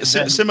 then,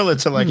 similar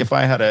to like if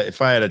I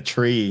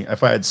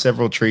had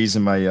several trees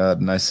in my yard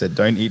and I said,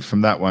 don't eat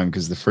from that one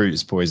because the fruit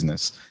is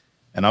poisonous.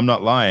 And I'm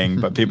not lying,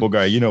 but people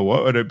go, you know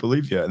what? I don't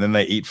believe you. And then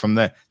they eat from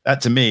there.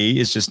 That to me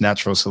is just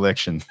natural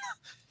selection.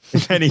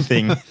 If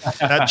anything,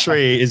 that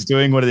tree is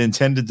doing what it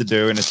intended to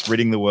do and it's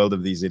ridding the world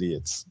of these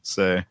idiots.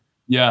 So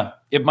yeah,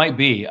 it might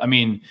be. I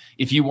mean,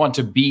 if you want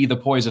to be the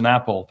poison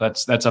apple,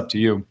 that's up to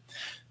you,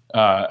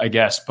 I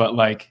guess. But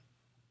like,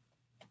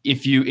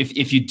 if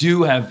you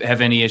do have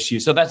any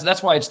issues, so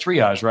that's why it's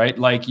triage, right?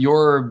 Like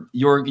you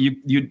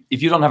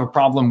if you don't have a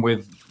problem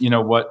with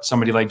what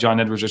somebody like John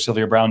Edwards or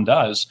Sylvia Browne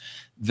does,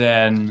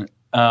 then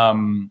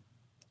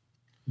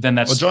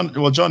that's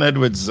John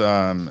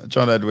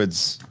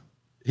Edwards.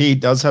 He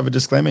does have a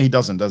disclaimer. He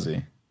doesn't, does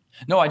he?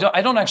 No, I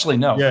don't actually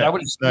know. Yeah,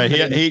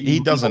 he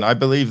doesn't. I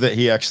believe that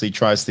he actually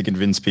tries to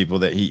convince people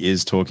that he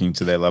is talking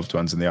to their loved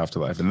ones in the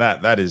afterlife, and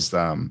that is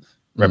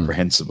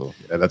reprehensible.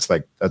 Yeah,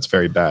 that's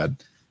very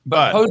bad.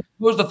 But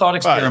pose the thought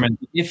experiment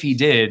if he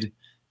did,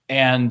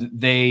 and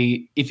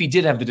if he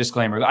did have the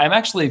disclaimer. I'm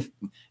actually,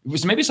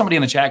 maybe somebody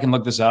in the chat can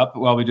look this up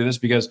while we do this,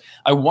 because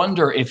I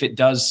wonder if it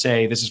does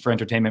say this is for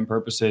entertainment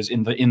purposes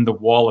in the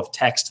wall of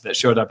text that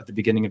showed up at the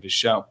beginning of his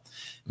show.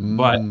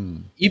 But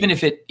even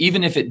if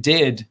it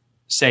did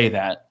say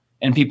that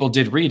and people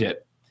did read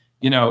it,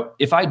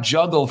 if I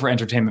juggle for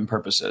entertainment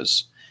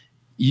purposes,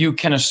 you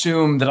can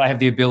assume that I have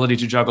the ability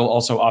to juggle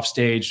also off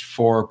stage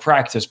for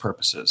practice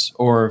purposes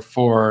or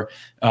for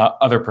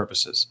other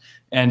purposes.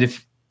 And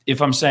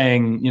if I'm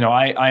saying,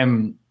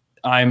 I'm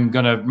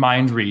going to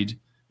mind read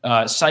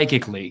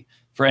psychically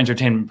for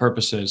entertainment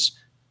purposes,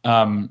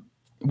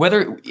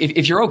 whether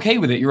if you're okay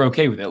with it, you're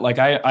okay with it. Like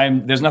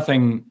there's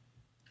nothing.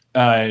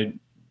 I'm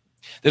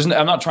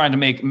not trying to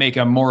make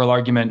a moral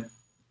argument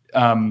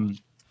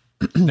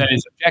that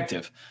is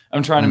objective.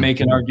 I'm trying to make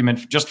an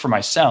argument just for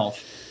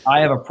myself.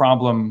 I have a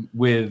problem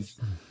with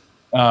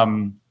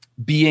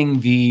being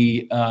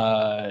the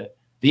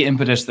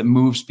impetus that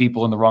moves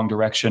people in the wrong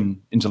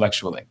direction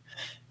intellectually.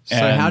 So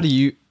how do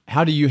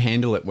you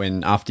handle it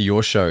when after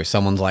your show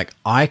someone's like,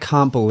 I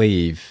can't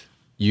believe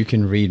you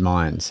can read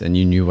minds and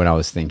you knew what I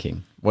was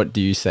thinking? What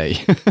do you say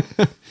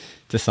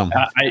to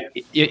someone?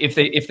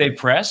 If they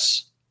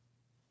press,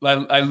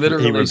 I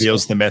literally he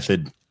reveals the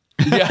method.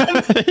 Yeah.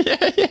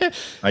 Yeah.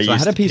 I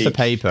had a piece of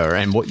paper,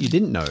 and what you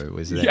didn't know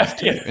was there. Yeah.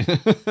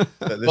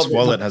 This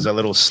wallet has a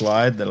little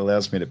slide that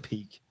allows me to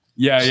peek.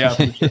 Yeah.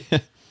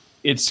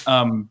 It's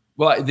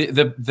well,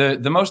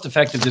 the most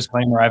effective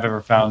disclaimer I've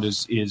ever found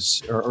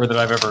is or that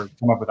I've ever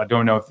come up with. I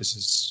don't know if this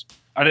is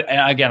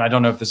I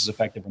don't know if this is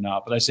effective or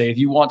not. But I say if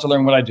you want to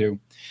learn what I do,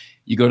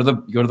 you go to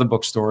the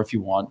bookstore if you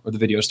want, or the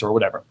video store,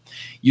 whatever.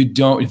 You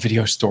don't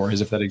video store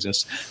as if that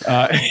exists.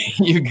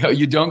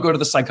 You don't go to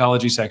the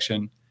psychology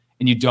section,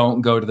 and you don't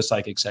go to the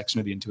psychic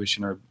section or the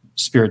intuition or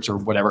spirits or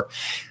whatever.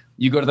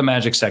 You go to the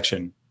magic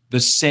section,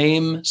 the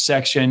same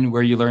section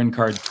where you learn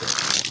card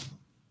tricks,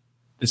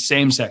 the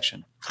same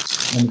section.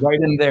 And right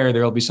in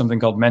there'll be something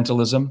called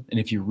mentalism. And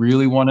if you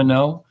really want to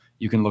know,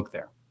 you can look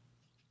there.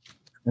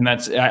 And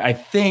that's, I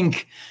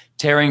think,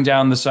 tearing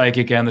down the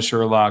psychic and the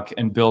Sherlock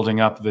and building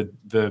up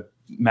the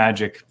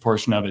magic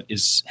portion of it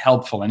is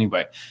helpful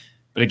anyway.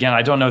 But again,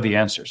 I don't know the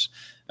answers.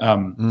 I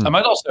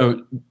might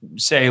also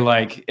say,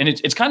 like, and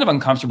it's kind of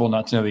uncomfortable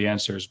not to know the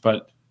answers,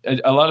 but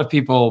a lot of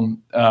people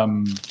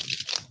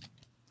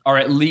are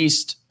at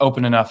least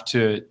open enough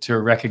to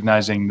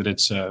recognizing that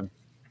it's a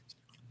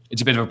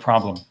bit of a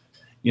problem.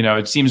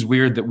 It seems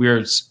weird that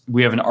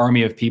we have an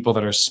army of people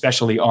that are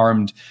specially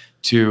armed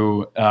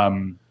to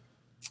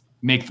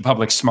make the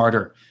public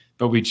smarter,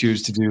 but we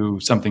choose to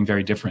do something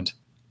very different.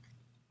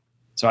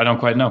 So I don't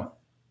quite know.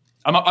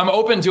 I'm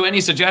open to any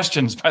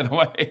suggestions, by the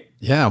way.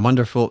 Yeah,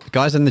 wonderful.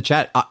 Guys in the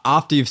chat,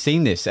 after you've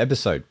seen this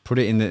episode, put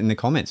it in the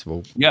comments.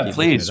 We'll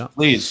please.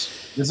 This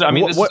is a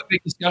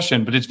big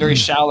discussion, but it's very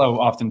shallow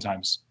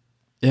oftentimes.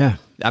 Yeah,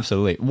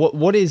 absolutely.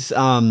 What is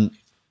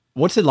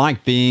what's it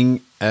like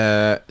being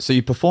so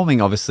you're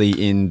performing obviously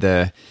in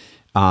the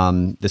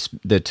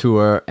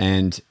tour,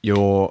 and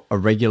you're a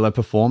regular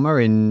performer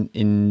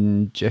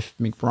in Jeff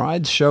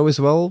McBride's show as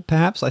well,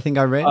 perhaps. I think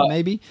I read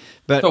maybe.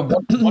 But so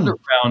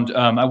Wonderground,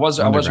 I was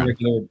a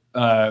regular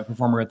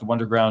performer at the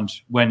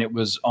Wonderground when it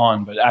was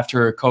on, but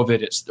after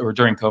COVID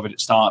during COVID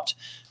it stopped.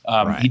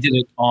 Right. He did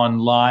it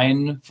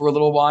online for a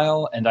little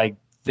while, and I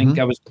think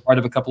I was part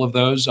of a couple of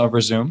those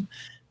over Zoom.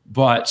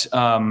 But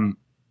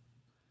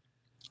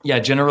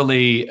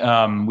generally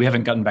we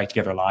haven't gotten back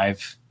together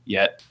live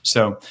yet.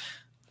 So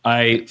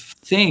I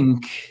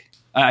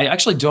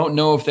actually don't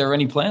know if there are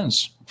any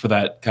plans for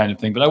that kind of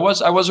thing, but I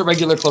was a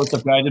regular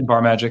close-up guy. I did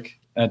bar magic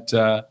at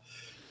the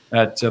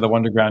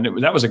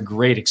Wonderground. That was a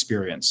great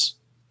experience.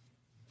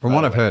 From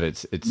what I've heard,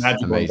 it's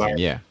amazing.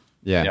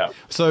 Yeah.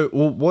 So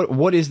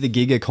what is the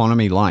gig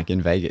economy like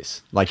in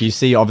Vegas? Like, you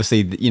see,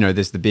 obviously,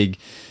 there's the big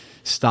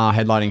star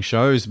headlining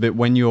shows, but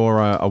when you're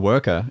a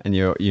worker and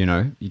you're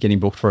getting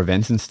booked for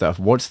events and stuff,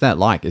 what's that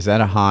like? Is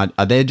that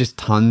are there just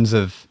tons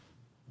of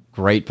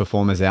great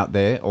performers out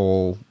there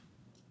all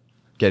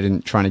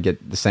trying to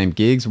get the same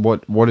gigs?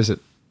 What is it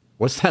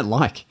What's that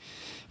like?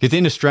 Because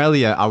in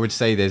Australia, I would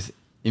say there's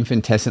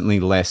infinitesimally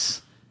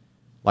less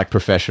like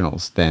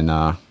professionals than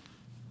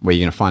where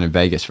you're going to find in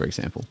Vegas, for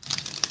example.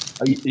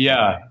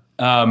 Yeah.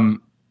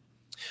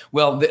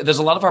 Well, there's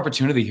a lot of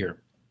opportunity here.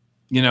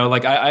 You know,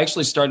 like I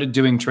actually started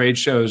doing trade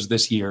shows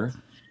this year,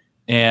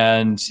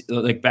 and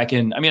like back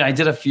in, I mean, I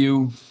did a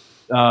few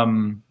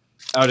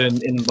out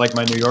in like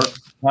my New York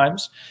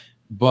times,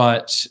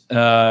 but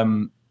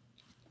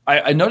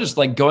I noticed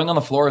like going on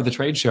the floor of the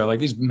trade show, like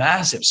these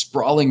massive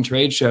sprawling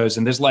trade shows,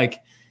 and there's like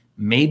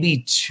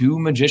maybe 2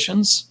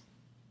 magicians,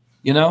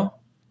 you know,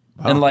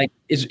 and like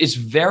it's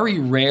very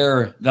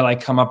rare that I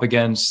come up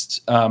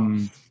against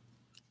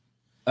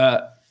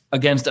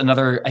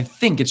another. I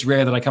think it's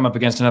rare that I come up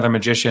against another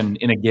magician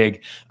in a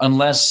gig,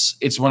 unless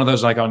it's one of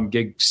those like on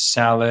Gig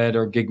Salad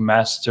or Gig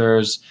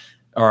Masters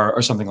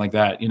or something like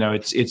that. You know, I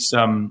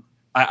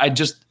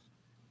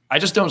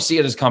just don't see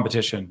it as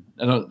competition.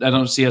 I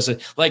don't see us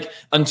like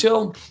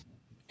until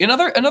in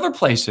other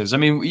places. I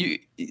mean,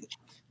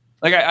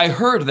 I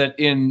heard that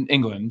in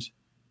England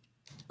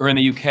or in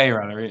the UK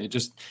rather,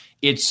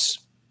 it's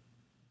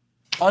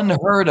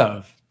unheard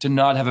of to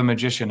not have a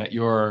magician at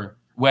your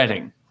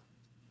wedding.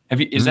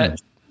 That?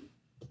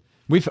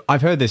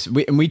 I've heard this.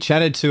 We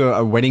chatted to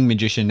a wedding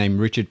magician named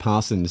Richard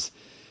Parsons.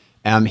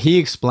 He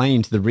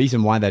explained the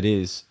reason why that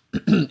is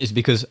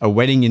because a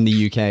wedding in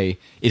the UK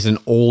is an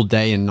all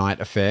day and night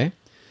affair.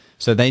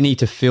 So they need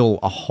to fill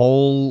a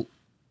whole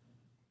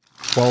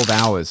 12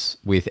 hours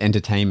with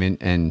entertainment,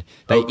 and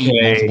they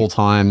eat multiple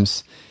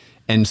times.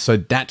 And so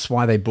that's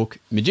why they book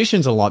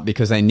magicians a lot,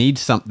 because they need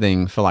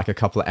something for like a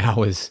couple of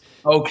hours.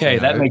 Okay,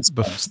 that makes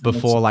sense.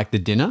 Before like the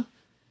dinner.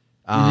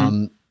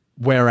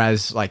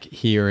 Whereas like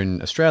here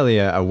in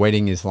Australia, a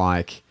wedding is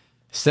like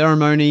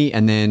ceremony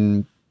and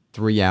then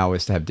 3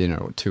 hours to have dinner,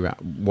 or 2 hours,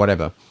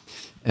 whatever.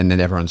 And then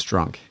everyone's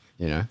drunk,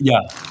 you know? Yeah.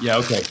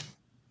 Okay.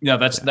 Yeah,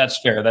 that's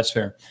fair. That's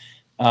fair.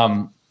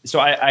 So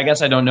I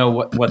guess I don't know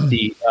what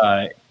the,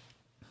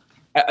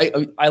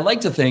 I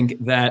like to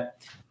think that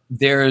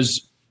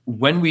there's,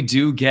 when we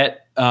do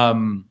get,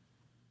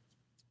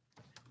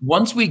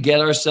 once we get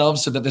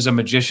ourselves so that there's a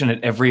magician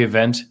at every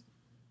event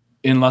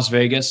in Las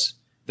Vegas,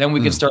 then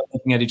we can start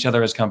looking at each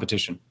other as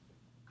competition.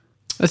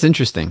 That's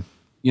interesting.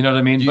 You know what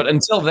I mean? But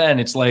until then,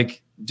 it's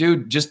like,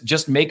 dude,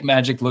 just make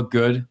magic look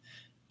good.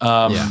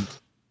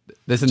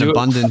 There's an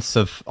abundance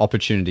of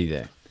opportunity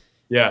there.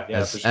 Yeah,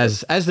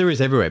 as there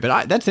is everywhere.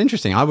 But that's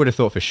interesting. I would have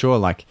thought for sure,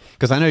 like,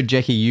 because I know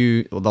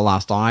Jackie, the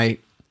last I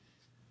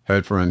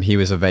heard from him, he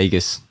was a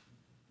Vegas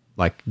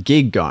like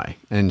gig guy,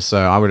 and so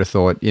I would have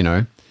thought, you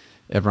know,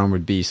 everyone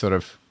would be sort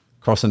of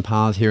crossing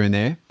paths here and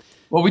there.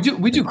 Well, we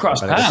do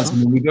cross paths. I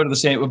mean, we go to the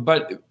same,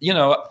 but you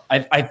know,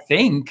 I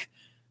think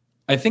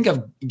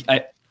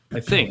that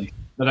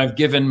I've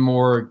given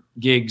more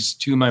gigs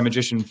to my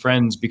magician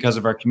friends because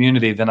of our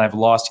community than I've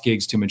lost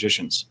gigs to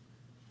magicians.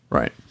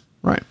 Right.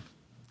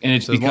 And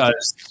it's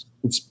because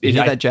you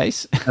hear that,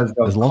 Jace?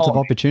 There's lots of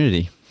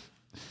opportunity.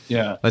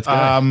 Yeah. Let's go.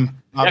 I've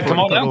come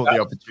on all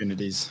the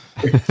opportunities.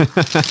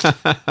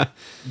 I've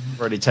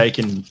already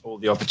taken all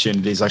the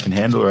opportunities I can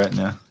handle right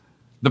now.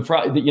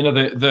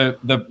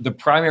 The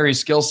primary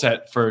skill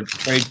set for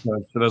trade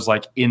shows, for those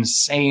like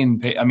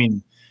insane, I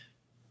mean,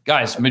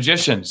 guys,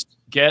 magicians,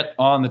 get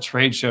on the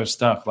trade show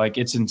stuff. Like,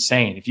 it's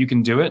insane if you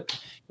can do it.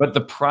 But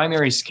the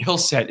primary skill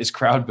set is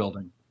crowd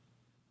building.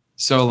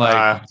 So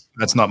like,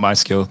 that's not my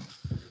skill.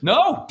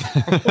 No,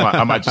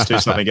 I might just do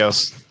something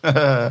else.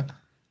 Yeah,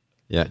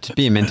 just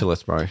be a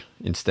mentalist, bro,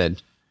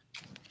 instead.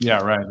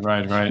 Yeah,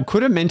 right.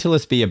 Could a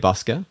mentalist be a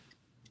busker?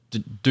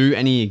 Do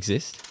any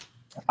exist?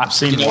 I've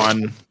seen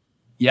one.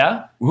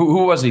 Yeah?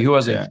 Who was he?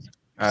 Yeah.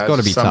 It's got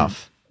to be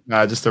tough.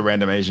 Just a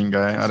random Asian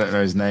guy. I don't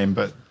know his name,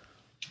 but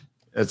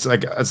it's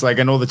like,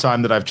 and all the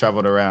time that I've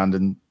traveled around,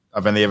 and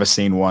I've only ever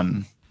seen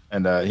one,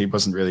 and he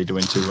wasn't really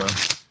doing too well.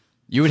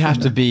 You would have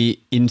to be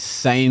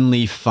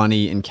insanely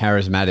funny and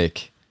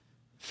charismatic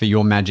for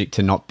your magic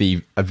to not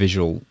be a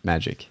visual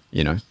magic,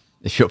 you know,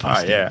 if you're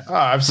busking. Oh, yeah.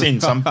 I've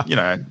seen some, you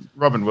know,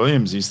 Robin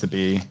Williams used to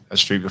be a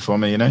street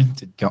performer, you know,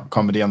 did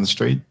comedy on the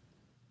street.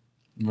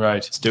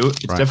 Right. It's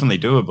definitely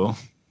doable.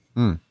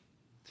 Yeah.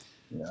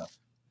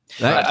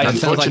 That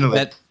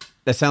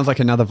sounds like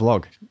another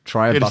vlog.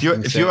 Try it.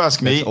 If you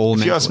ask me,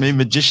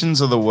 magicians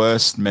are the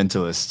worst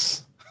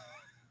mentalists.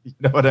 You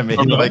know what I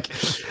mean? Like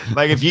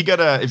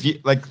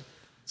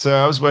so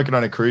I was working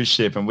on a cruise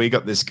ship, and we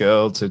got this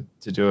girl to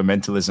do a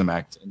mentalism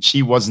act, and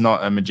she was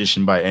not a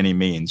magician by any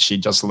means. She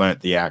just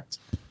learnt the act,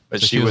 but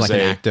so she was like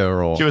an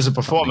actor, or she was a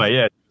performer. Something.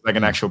 Yeah, like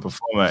an actual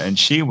performer, and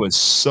she was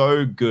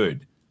so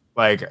good.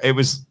 Like, it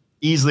was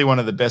easily one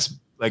of the best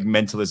like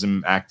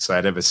mentalism acts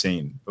I'd ever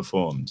seen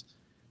performed,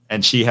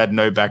 and she had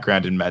no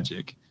background in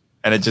magic,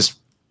 and it just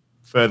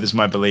furthers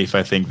my belief.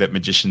 I think that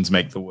magicians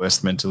make the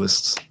worst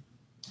mentalists.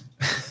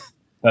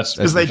 That's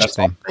because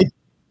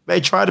they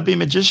try to be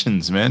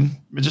magicians, man.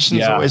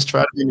 Magicians always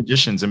try to be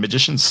magicians, and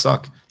magicians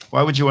suck.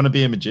 Why would you want to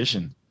be a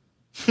magician?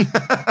 You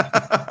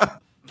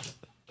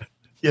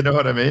know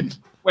what I mean?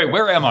 Wait,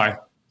 where am I?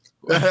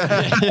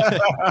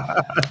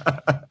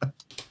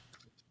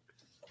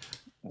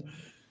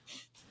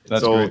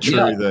 That's all great.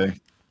 true, though.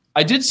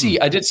 I did see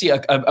a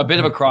bit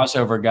of a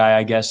crossover guy,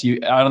 I guess. I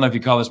don't know if you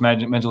call this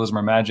mentalism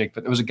or magic,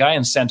 but there was a guy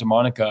in Santa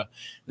Monica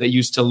that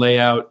used to lay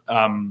out,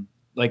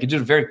 like, it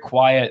did a very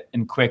quiet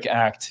and quick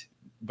act,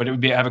 but it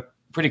would have a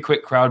pretty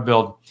quick crowd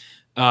build,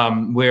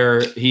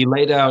 where he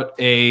laid out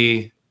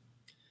a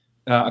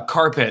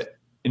carpet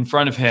in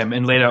front of him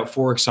and laid out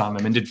forks on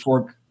them and did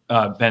fork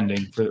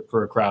bending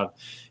for a crowd,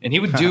 and he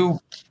would do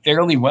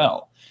fairly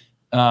well.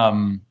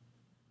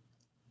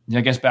 I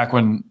guess back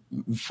when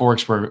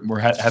forks had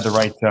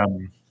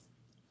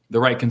the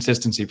right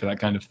consistency for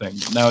that kind of thing.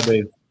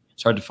 Nowadays,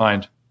 it's hard to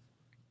find.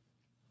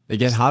 They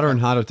get harder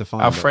and harder to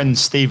find. Our friend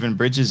Stephen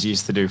Bridges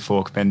used to do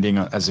fork bending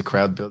as a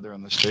crowd builder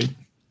on the street.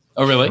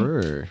 Oh, really?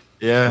 True.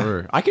 Yeah,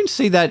 True. I can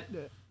see that.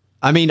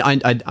 I mean,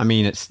 I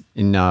mean, it's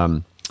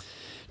in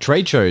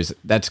trade shows.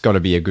 That's got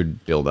to be a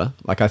good builder.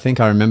 Like, I think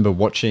I remember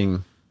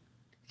watching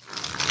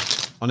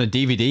on a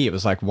DVD. It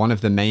was like one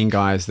of the main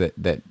guys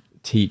that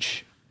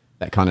teach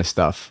that kind of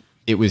stuff.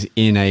 It was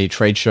in a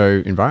trade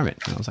show environment.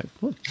 And I was like,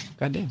 oh,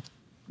 goddamn.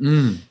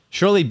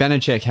 Surely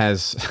Banachek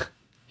has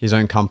his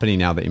own company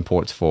now that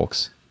imports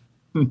forks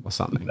or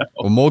something. No.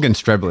 Well, Morgan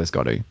Strebler's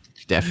got to,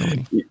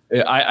 definitely.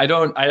 I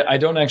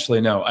don't actually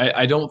know.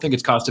 I don't think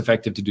it's cost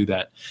effective to do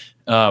that.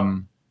 I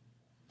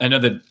know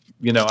that,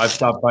 I've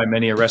stopped by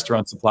many a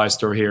restaurant supply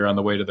store here on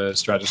the way to the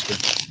Stratosphere.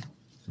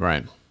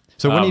 Right.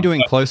 So when are you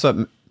doing close-up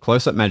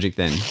magic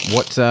then?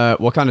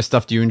 What kind of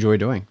stuff do you enjoy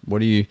doing?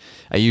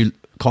 Are you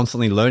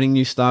constantly learning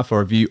new stuff, or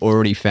have you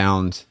already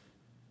found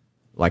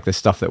like the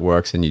stuff that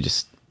works and you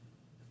just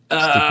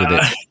stick with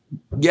it?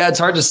 Yeah, it's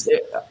hard to say.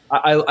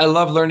 I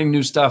love learning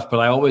new stuff, but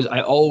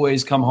I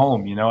always come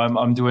home.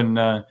 I'm doing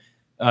the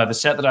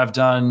set that I've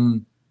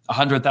done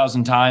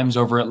 100,000 times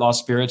over at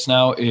Lost Spirits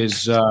now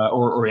is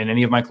or in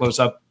any of my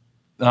close-up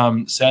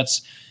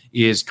sets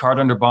is card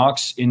under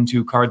box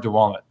into card to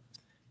wallet.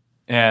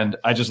 And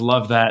I just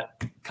love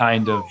that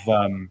kind of.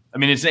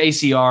 It's an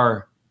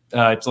ACR.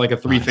 It's like a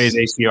 3-phase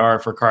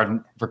ACR for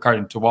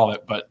card to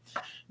wallet, but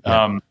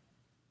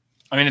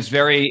it's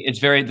very.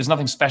 There's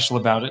nothing special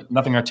about it,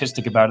 nothing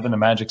artistic about it in a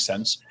magic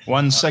sense.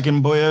 1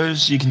 second,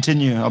 boyos. You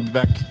continue. I'll be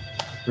back.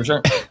 For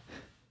sure.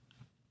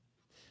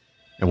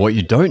 And what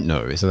you don't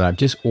know is that I've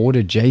just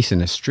ordered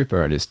Jason a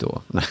stripper at his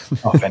door.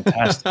 Oh,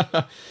 fantastic.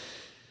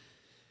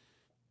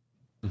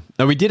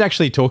 No, we did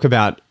actually talk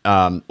about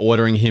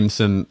ordering him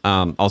some.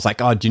 I was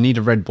like, "Oh, do you need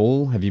a Red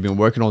Bull? Have you been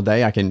working all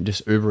day? I can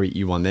just Uber eat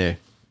you one there."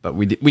 But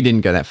we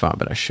didn't go that far,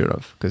 but I should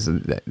have, because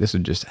this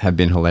would just have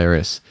been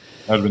hilarious.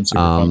 That would have been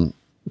super fun.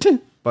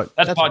 But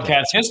that's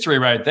podcast history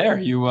right there.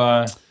 You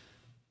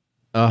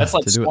that's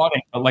like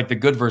squatting, but like the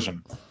good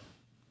version.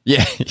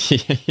 Yeah,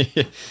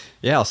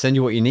 yeah. I'll send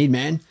you what you need,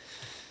 man.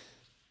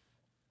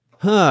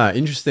 Huh?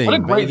 Interesting. What a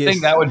great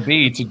thing that would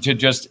be to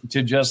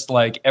just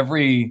like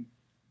every.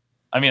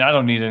 I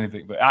don't need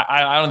anything, but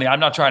I don't think,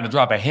 I'm not trying to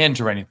drop a hint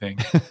or anything.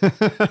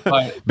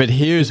 But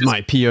here's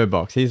my PO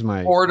box. Here's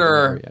my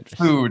order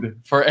food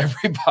for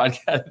every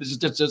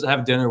podcast. Just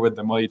have dinner with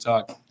them while you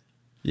talk.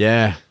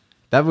 Yeah,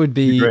 that would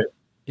be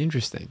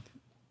interesting.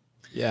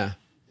 Yeah,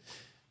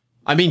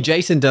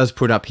 Jason does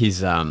put up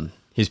his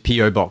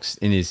PO box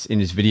in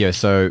his video,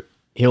 so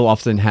he'll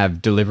often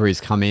have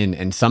deliveries come in,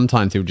 and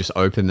sometimes he'll just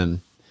open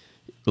them.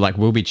 Like,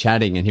 we'll be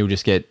chatting, and he'll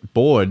just get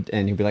bored,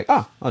 and he'll be like,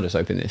 "Oh, I'll just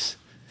open this."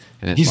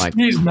 And it's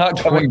he's not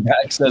coming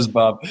back, says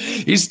Bob.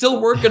 He's still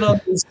working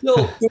on. He's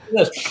still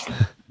doing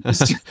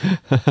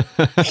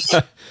this.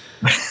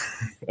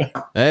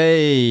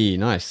 Hey,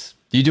 nice.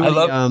 Do you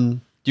do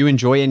you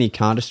enjoy any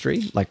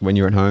cardistry, like when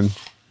you're at home?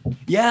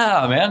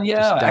 Yeah, man.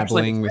 Yeah, just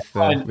dabbling with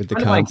the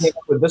cards. Came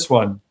up with this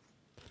one.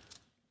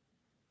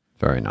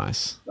 Very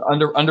nice.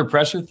 Under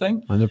pressure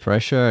thing. Under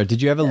pressure.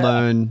 Did you ever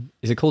learn?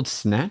 Is it called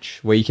Snatch,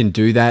 where you can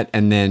do that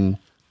and then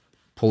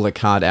pull the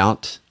card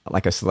out,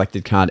 like a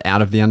selected card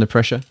out of the under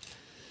pressure?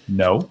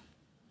 No.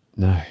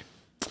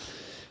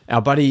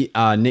 Our buddy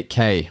Nick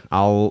K,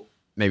 I'll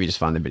maybe just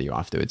find the video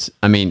afterwards.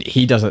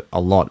 He does it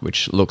a lot,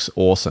 which looks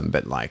awesome,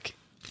 but like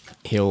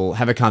he'll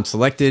have a card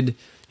selected,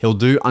 he'll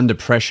do under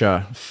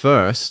pressure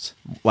first,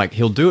 like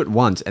he'll do it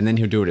once and then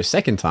he'll do it a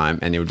second time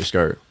and he'll just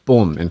go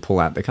boom and pull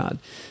out the card.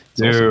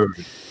 It's Dude.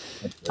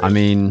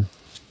 Awesome.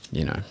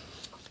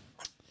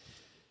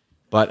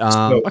 But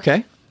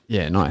okay.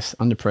 Yeah, nice.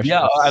 Under pressure.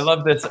 Yeah, I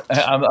love this.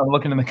 I'm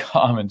looking in the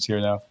comments here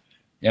now.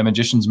 Yeah,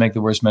 magicians make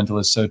the worst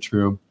mentalists. So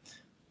true.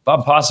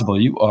 Bob Possible,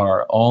 you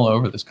are all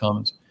over this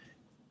comments.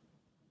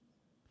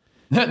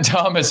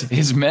 Thomas,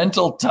 his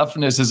mental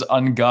toughness is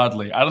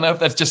ungodly. I don't know if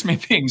that's just me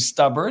being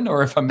stubborn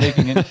or if I'm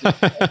making it.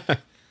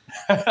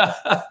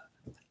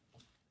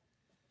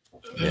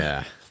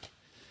 Yeah.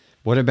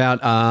 What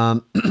about,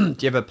 do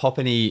you ever pop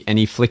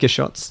any flicker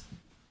shots?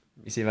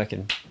 Let me see if I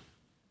can.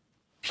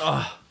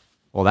 Oh.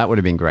 Well, that would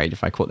have been great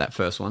if I caught that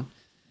first one.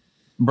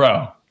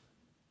 Bro.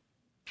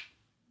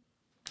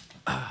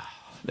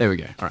 There we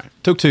go. All right.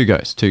 Took two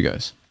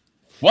goes.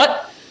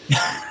 What?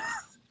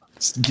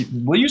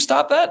 Will you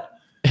stop that?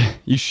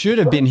 You should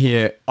have been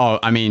here. Oh,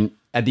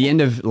 at the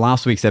end of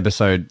last week's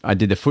episode, I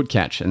did the foot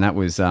catch, and that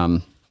was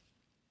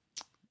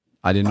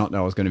I did not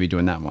know I was going to be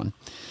doing that one.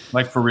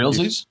 Like for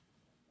realsies?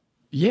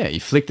 Yeah, you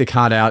flick the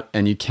card out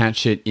and you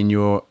catch it in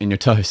your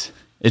toes.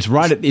 It's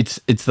right at it's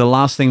the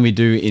last thing we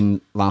do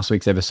in last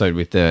week's episode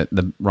with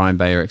the Ryan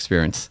Bayer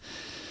experience.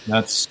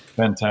 That's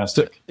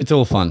fantastic. So it's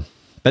all fun,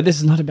 but this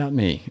is not about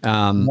me.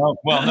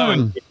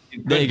 No,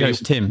 there goes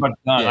Tim. But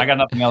I got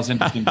nothing else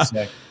interesting to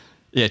say.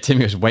 Yeah, Tim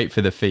goes, wait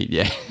for the feet.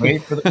 Yeah,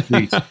 wait for the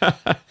feet.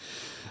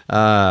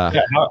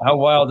 How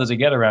wild does it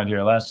get around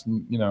here?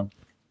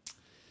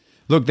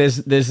 Look,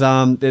 there's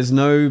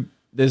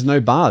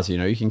no bars.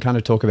 You can kind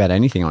of talk about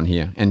anything on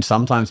here, and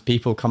sometimes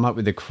people come up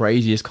with the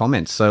craziest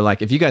comments. So,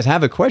 like, if you guys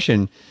have a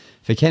question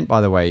for Kent, by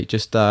the way,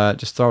 just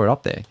throw it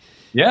up there.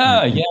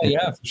 Yeah,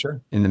 for sure.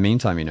 In the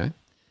meantime,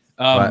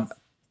 I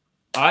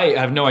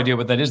have no idea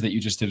what that is that you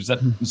just did. Is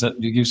that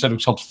you said it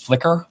was called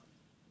Flicker?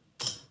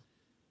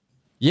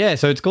 Yeah,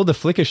 so it's called the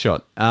Flicker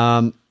Shot,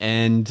 and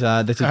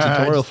there's a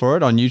tutorial for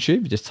it on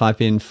YouTube. Just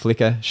type in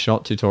Flicker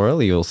Shot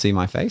tutorial, you'll see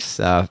my face.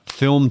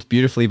 Filmed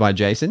beautifully by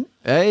Jason.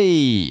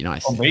 Hey,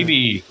 nice. Oh,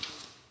 baby.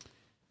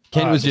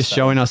 Kent was just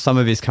showing us some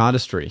of his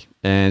cardistry,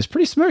 and it's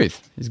pretty smooth.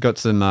 He's got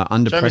some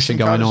under pressure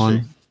going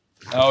on.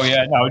 Oh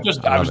yeah, no, I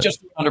was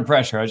just under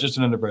pressure. I was just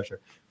under pressure.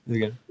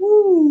 Again.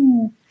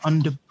 Woo!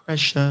 Under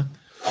pressure.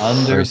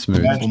 Very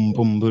smooth. Boom,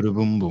 boom, boom, boom,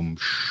 boom,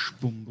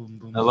 boom, boom,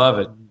 boom. I love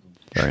it.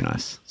 Very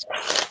nice.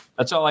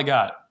 That's all I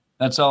got.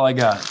 It's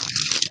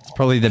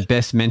probably the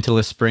best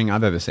mentalist spring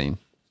I've ever seen.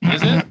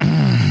 Is it?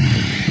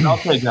 I'll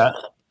take that.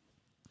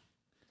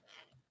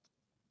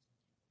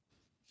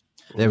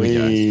 There we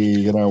go.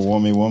 We got our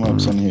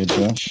warm-ups on here,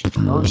 Josh.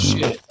 Oh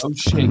shit!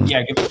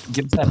 Yeah, give us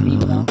that beat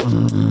now.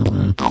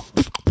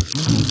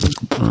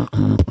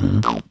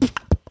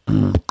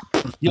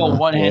 The old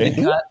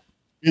one-handed cut.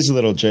 Here's a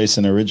little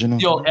Jason original.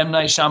 The old M.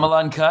 Night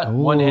Shyamalan cut. Ooh.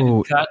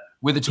 One-handed cut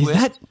with a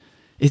twist.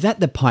 Is that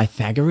the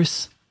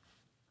Pythagoras?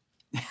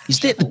 Is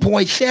that the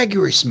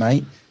Pythagoras,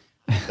 mate?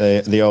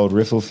 The old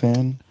riffle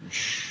fan.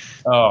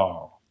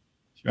 Oh.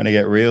 If you want to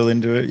get real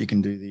into it, you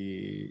can do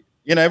the...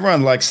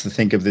 everyone likes to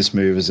think of this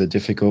move as a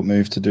difficult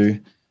move to do.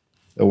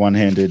 The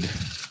one-handed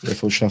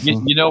riffle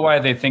shuffle. You know why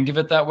they think of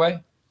it that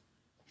way?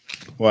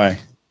 Why?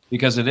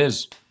 Because it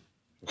is.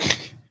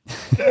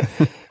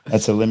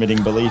 That's a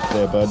limiting belief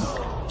there, bud.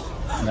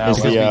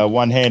 There's the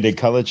one-handed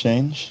color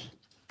change.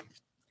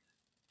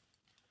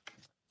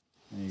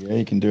 There you go.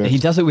 You can do it. He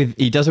does it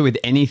with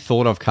any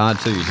thought of card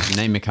too. You just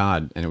name a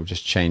card and it will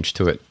just change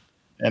to it.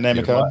 And name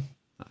a card.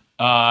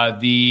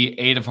 The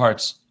 8 of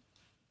Hearts.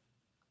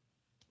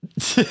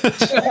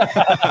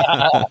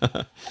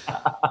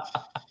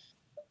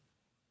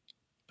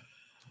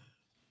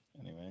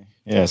 Anyway,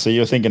 yeah. So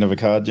you're thinking of a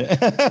card.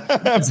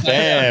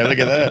 Bam! Look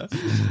at that.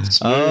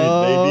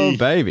 Smooth,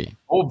 baby.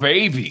 Oh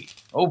baby.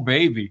 So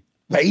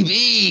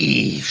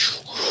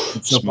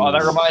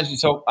that reminds me.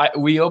 So I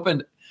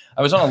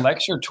was on a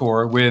lecture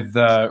tour with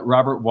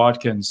Robert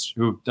Watkins,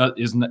 who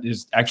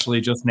is actually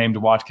just named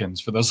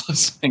Watkins for those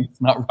listening. It's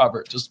not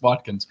Robert, just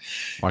Watkins.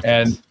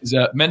 And he's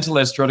a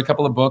mentalist, wrote a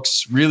couple of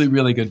books, really,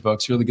 really good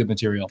books, really good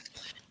material.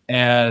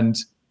 And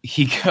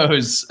he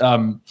goes,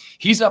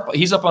 he's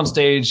up on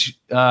stage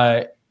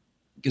because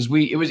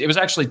it was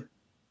actually,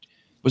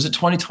 was it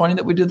 2020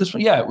 that we did this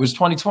one? Yeah, it was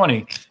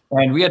 2020,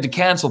 and we had to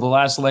cancel the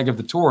last leg of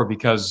the tour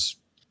because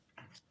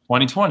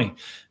 2020.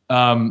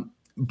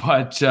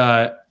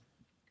 But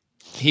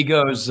he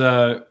goes,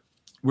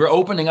 we're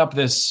opening up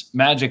this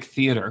magic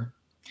theater,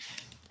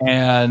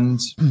 and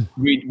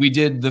we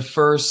did the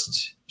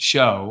first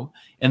show,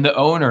 and the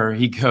owner,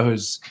 he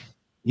goes,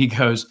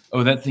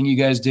 oh, that thing you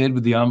guys did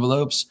with the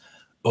envelopes?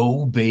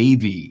 Oh,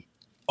 baby.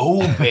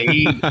 Oh,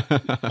 baby.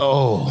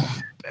 Oh,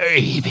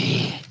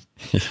 baby.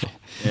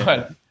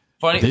 But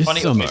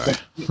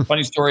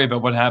funny story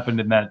about what happened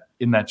in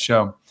that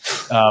show.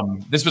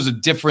 This was a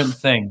different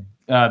thing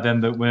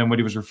than what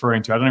he was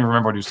referring to. I don't even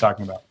remember what he was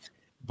talking about.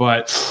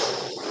 But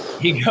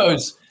he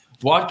goes,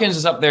 Watkins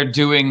is up there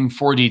doing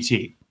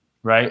 4DT,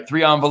 right?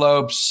 3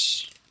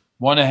 envelopes,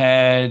 1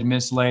 ahead,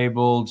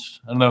 mislabeled.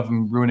 I don't know if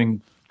I'm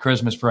ruining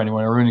Christmas for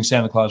anyone or ruining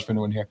Santa Claus for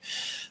anyone here.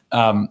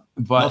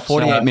 But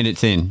 48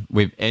 minutes in,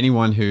 with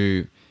anyone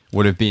who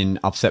would have been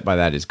upset by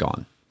that is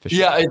gone. For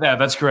sure. Yeah,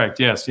 that's correct.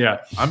 Yes,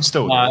 yeah. I'm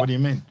still here. What do you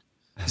mean?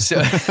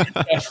 So,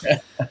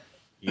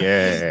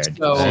 yeah.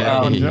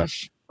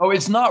 So,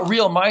 it's not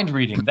real mind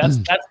reading. That's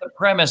the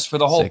premise for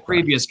the whole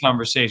previous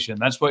conversation.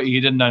 That's what you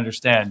didn't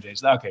understand,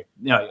 Jason. Okay,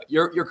 yeah,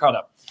 you're caught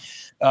up.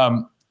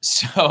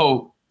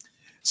 So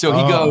he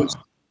goes.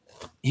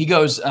 He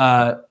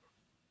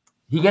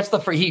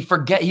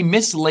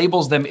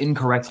mislabels them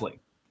incorrectly,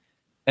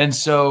 and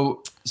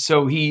so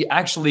he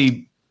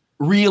actually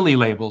really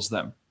labels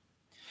them.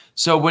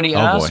 So when he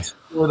asks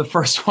for the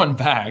first one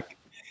back,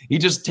 he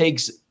just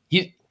takes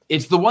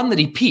it's the one that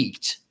he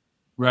peaked,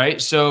 right?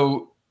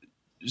 So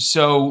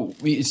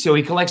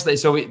he collects that.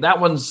 So that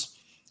one's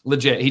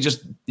legit.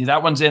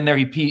 That one's in there.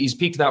 He's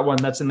peaked that one.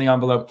 That's in the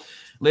envelope,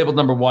 labeled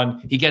number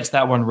 1. He gets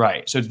that one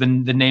right. So the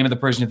name of the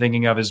person you're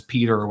thinking of is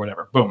Peter or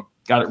whatever. Boom,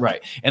 got it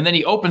right. And then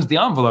he opens the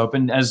envelope,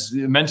 and as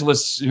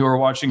mentalists who are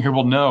watching here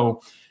will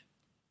know,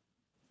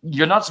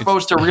 you're not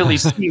supposed to really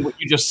see what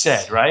you just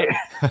said, right?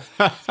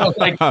 So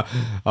like,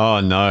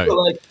 oh no! So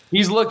like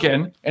he's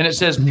looking, and it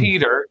says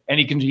Peter, and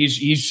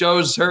he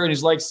shows her, and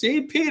he's like,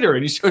 "See, Peter,"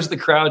 and he shows the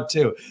crowd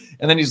too,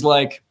 and then he's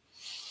like,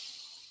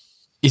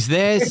 "Is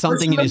there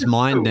something in his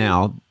mind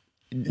now?"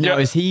 No,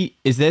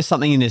 is there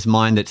something in his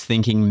mind that's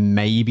thinking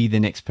maybe the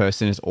next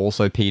person is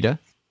also Peter?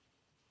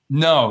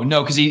 No,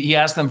 because he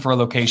asked them for a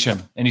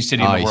location, and he's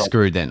sitting. He's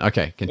screwed then.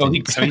 Okay,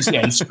 continue.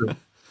 He's screwed.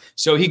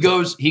 So he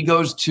goes to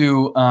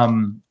do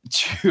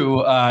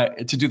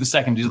the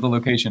second, to the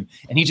location,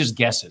 and he just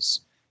guesses.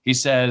 He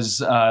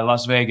says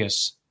Las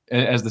Vegas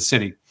as the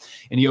city,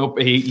 and he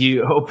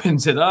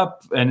opens it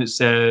up, and it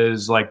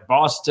says like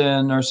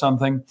Boston or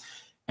something.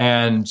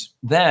 And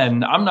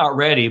then I'm not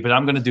ready, but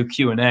I'm going to do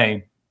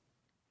Q&A.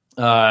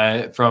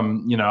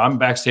 I'm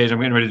backstage. I'm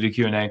getting ready to do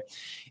Q&A,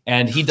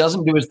 and he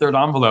doesn't do his third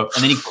envelope,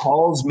 and then he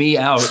calls me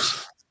out.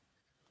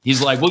 He's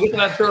like, we'll get to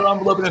that third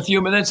envelope in a few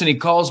minutes. And he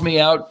calls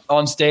me out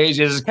on stage.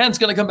 He says, Kent's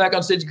going to come back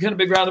on stage. Get a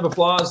big round of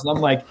applause. And I'm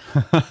like,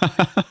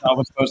 that's not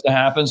what's supposed to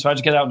happen. So I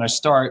just get out and I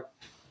start.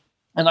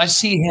 And I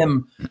see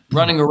him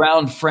running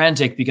around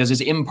frantic because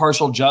his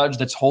impartial judge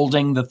that's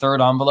holding the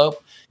third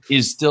envelope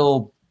is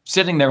still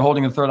sitting there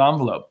holding the third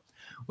envelope.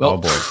 Well, oh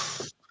boy.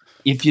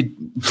 If you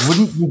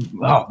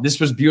wouldn't, this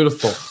was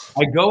beautiful.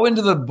 I go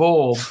into the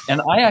bowl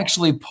and I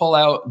actually pull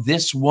out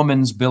this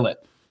woman's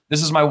billet.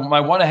 This is my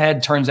one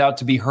ahead turns out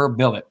to be her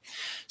billet.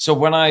 So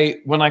when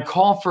I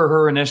call for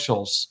her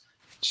initials,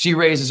 she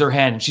raises her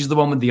hand and she's the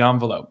one with the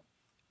envelope.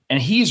 And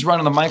he's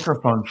running the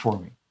microphone for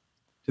me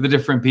to the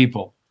different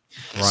people.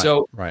 Right,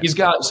 so he's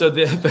got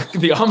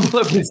the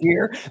envelope is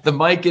here, the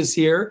mic is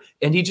here,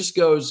 and he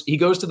goes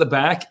to the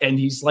back and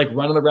he's like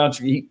running around.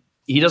 He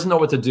doesn't know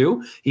what to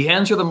do. He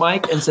hands her the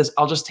mic and says,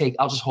 I'll just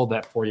hold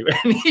that for you.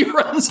 And he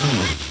runs.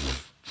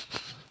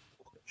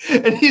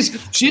 And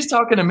she's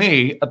talking to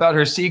me about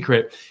her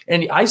secret,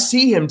 and I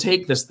see him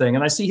take this thing,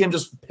 and I see him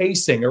just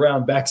pacing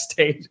around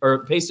backstage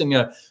or pacing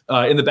in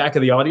the back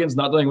of the audience,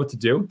 not knowing what to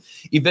do.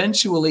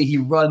 Eventually, he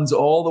runs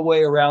all the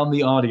way around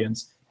the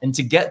audience, and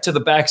to get to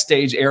the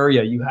backstage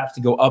area, you have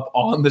to go up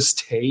on the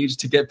stage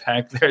to get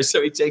back there.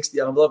 So he takes the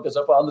envelope, goes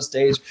up on the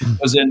stage,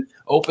 goes in,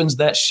 opens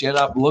that shit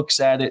up,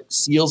 looks at it,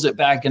 seals it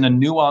back in a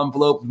new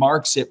envelope,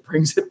 marks it,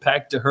 brings it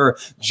back to her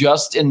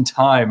just in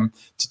time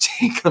to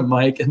take the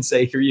mic and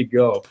say, here you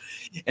go.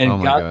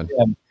 And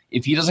goddamn,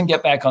 if he doesn't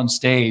get back on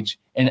stage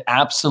and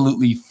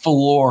absolutely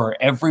floor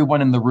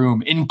everyone in the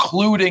room,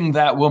 including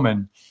that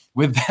woman,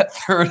 with that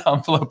third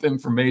envelope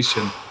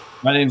information,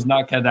 my name's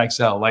not Ken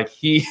Axell. Like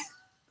he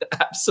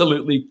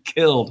absolutely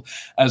killed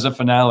as a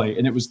finale,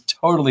 and it was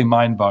totally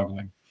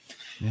mind-boggling.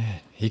 Yeah,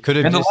 he could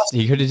have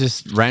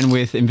just ran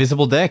with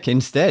Invisible Deck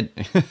instead.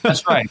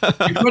 That's right.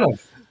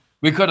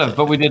 We could have,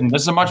 but we didn't.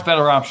 This is a much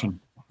better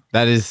option.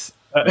 That is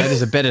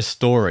a better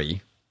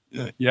story.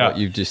 Yeah, what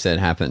you've just said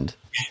happened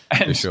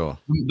for sure.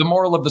 The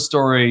moral of the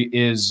story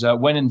is,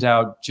 when in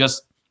doubt,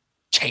 just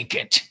take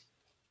it.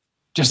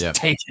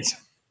 Take it.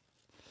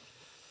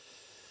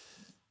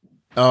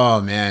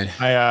 Oh man,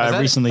 I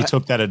recently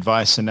took that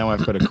advice, and now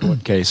I've got a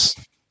court case.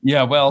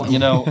 Yeah, well,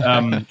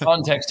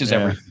 context is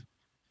everything.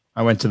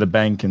 I went to the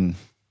bank, and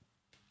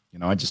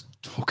I just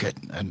took it,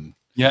 and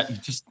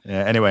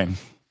anyway.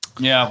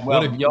 Yeah,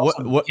 well, you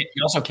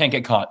also can't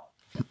get caught.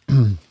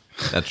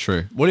 That's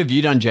true. What have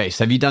you done, Jace?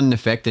 Have you done an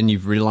effect, and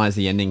you've realized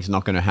the ending's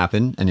not going to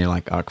happen, and you're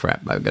like, oh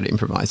crap, I've got to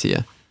improvise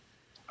here?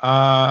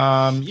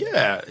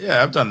 Yeah,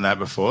 I've done that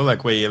before.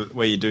 Like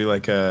where you do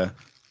like a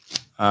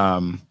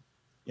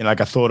like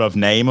a thought of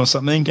name or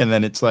something, and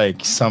then it's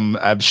like some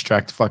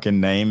abstract fucking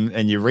name,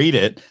 and you read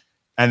it,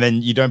 and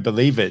then you don't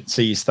believe it,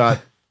 so you start.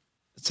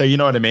 So you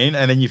know what I mean,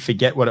 and then you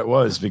forget what it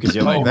was because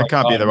you're like, that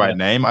can't be the right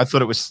name. I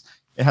thought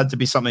it had to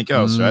be something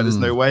else, right? There's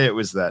no way it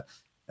was that,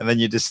 and then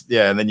you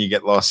and then you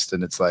get lost,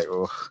 and it's like,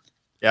 oh,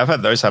 yeah, I've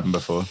had those happen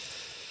before.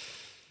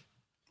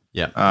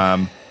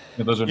 Yeah.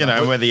 Those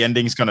are where the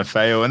ending's going to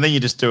fail, and then you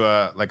just do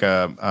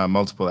a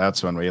multiple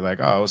outs one where you're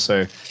like, oh, so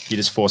you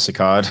just force a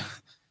card.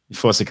 You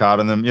force a card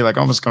on them. You're like,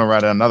 I'm just going to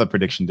write another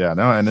prediction down.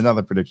 Oh, and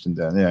another prediction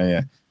down.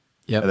 Yeah.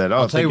 Yeah.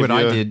 I'll tell you what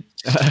I did.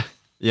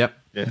 Yep.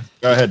 Yeah.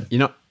 Go ahead.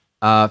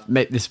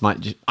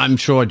 I'm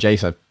sure,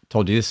 Jace, I've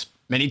told you this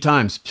many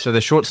times. So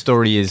the short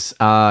story is,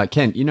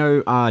 Ken,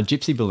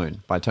 Gypsy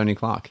Balloon by Tony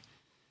Clark?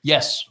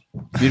 Yes.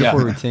 Beautiful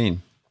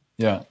routine.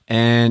 Yeah.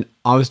 And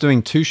I was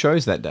doing 2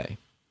 shows that day.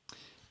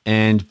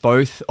 And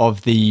both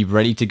of the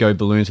ready-to-go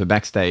balloons were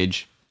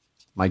backstage.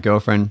 My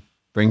girlfriend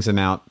brings one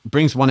out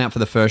for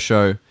the first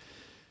show.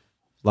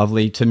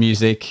 Lovely to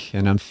music,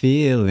 and I'm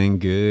feeling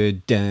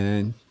good,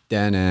 and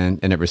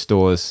it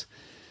restores,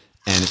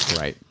 and it's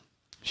great.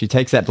 She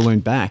takes that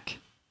balloon back,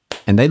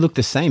 and they look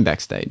the same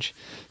backstage.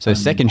 So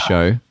second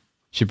show,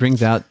 she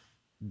brings out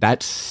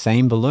that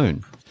same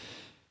balloon.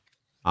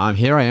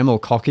 Here I am, all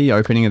cocky,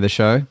 opening of the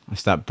show. I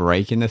start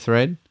breaking the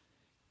thread,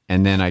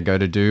 and then I go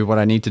to do what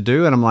I need to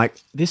do, and I'm like,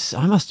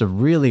 I must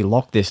have really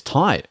locked this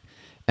tight.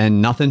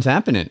 And nothing's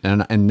happening.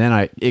 And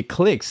then it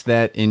clicks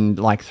that in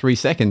like 3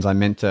 seconds I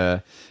meant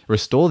to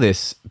restore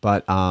this,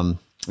 but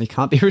It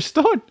can't be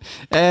restored.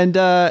 And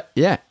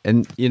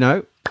and you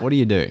know, what do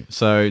you do?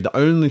 So the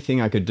only thing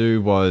I could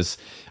do was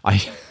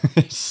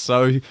it's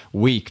so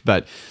weak,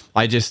 but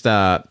I just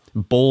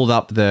balled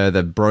up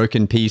the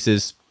broken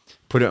pieces,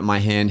 put it in my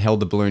hand, held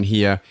the balloon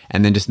here,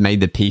 and then just made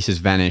the pieces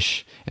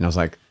vanish. And I was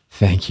like,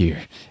 thank you,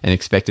 and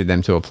expected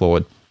them to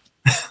applaud.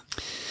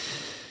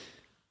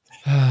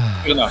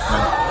 Good enough,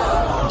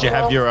 man.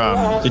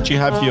 Did you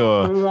have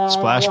your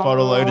splash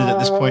bottle loaded at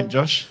this point,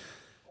 Josh?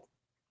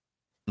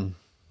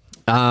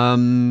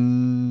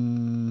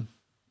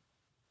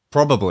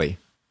 Probably.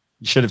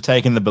 You should have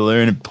taken the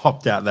balloon and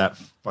popped out that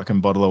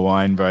fucking bottle of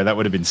wine, bro. That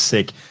would have been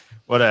sick.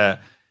 What a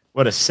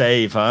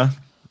save, huh?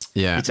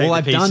 Yeah. You take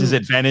the pieces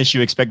that vanish,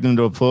 you expect them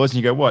to applaud, and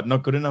you go, what,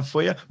 not good enough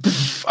for you?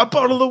 A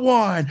bottle of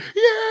wine.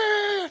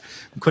 Yeah.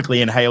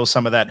 Quickly inhale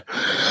some of that.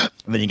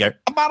 And then you go,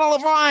 a bottle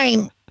of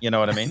wine. You know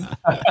what I mean?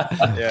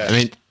 Yeah. I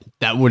mean,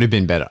 that would have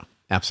been better.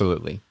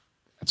 Absolutely.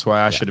 That's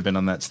why I should have been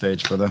on that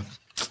stage, brother.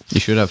 You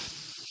should have.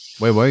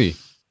 Where were you?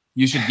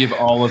 You should give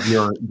all of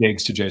your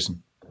gigs to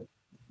Jason.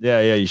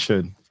 Yeah, you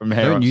should. From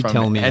here Don't you from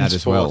tell me that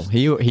as well.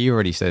 henceforth. He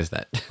already says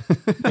that.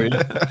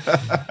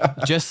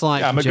 Just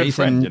like I'm a good Jason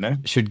friend, you know?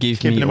 should give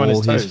Keeping me him on all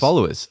his his toes.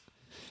 followers.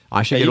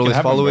 I should Yeah, get you all can his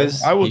have 'em, bro.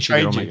 followers. I will He should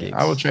get trade all my you. gigs.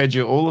 I will trade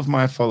you all of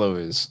my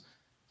followers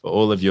for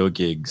all of your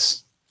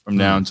gigs from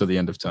now until the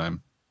end of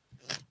time.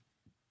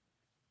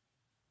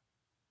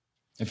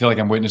 I feel like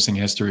I'm witnessing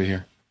history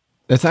here.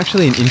 That's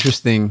actually an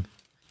interesting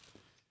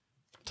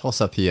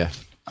toss up here.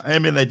 I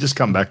mean, they just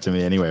come back to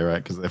me anyway,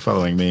 right? Because they're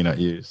following me, not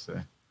you. So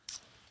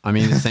I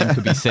mean, the same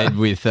could be said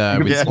with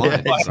slides,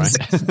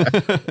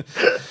 right?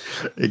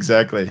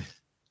 Exactly.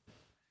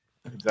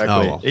 Oh,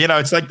 well. You know,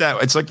 it's like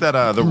that. It's like that.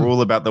 The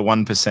rule about the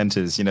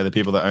 1%ers. You know, the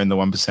people that own the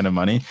 1% of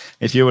money.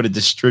 If you were to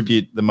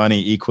distribute the money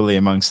equally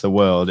amongst the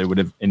world, it would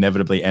have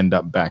inevitably end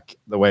up back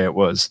the way it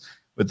was,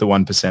 with the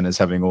 1%ers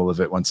having all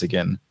of it once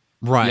again.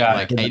 Right, Yeah.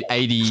 like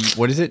 80,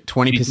 what is it?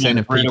 20%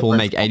 of people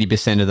make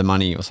 80% of the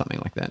money or something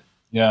like that.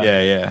 Yeah.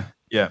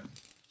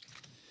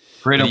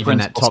 Pareto Even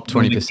that top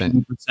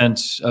 20%.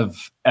 20%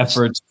 of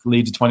efforts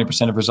lead to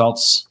 20% of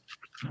results.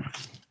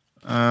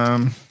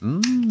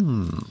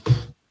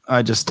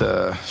 I just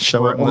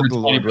show Or up over what the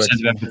Lord 20% of works.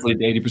 efforts lead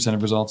to 80%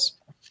 of results.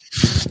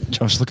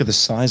 Josh, look at the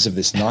size of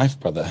this knife,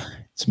 brother.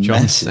 It's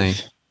John's massive. saying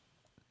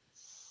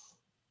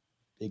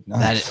Big that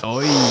knife. is,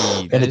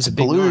 that And is it's a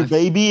big blue, knife.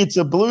 baby. It's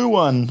a blue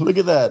one. Look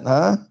at that,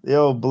 huh? The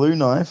old blue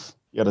knife.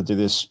 You got to do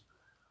this.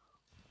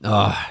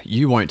 Oh,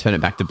 you won't turn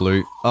it back to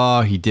blue.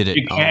 Oh, he did it.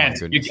 You can't.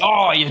 Oh, my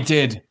goodness. You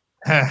did.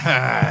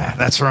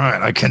 That's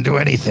right. I can do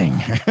anything.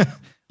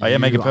 Oh, yeah,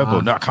 make it You purple.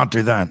 are- No, I can't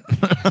do that.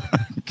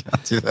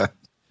 Can't do that.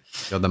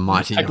 You're the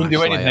mighty I can knife do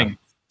slayer. anything.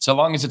 So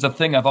long as it's a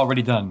thing I've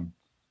already done.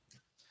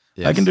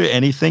 Yes. I can do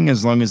anything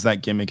as long as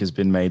that gimmick has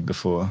been made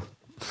before.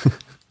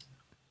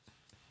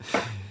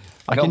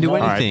 I can do All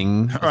right.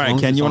 anything. All right,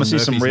 Ken, you want to see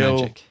some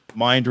real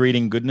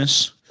mind-reading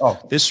goodness? Oh.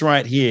 This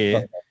right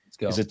here Let's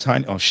go. is a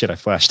tiny... Oh, shit, I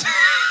flashed.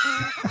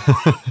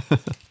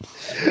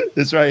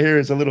 This right here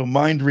is a little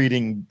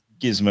mind-reading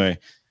gizmo.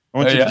 I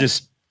want you to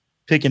just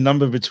pick a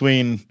number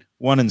between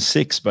 1 and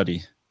 6,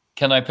 buddy.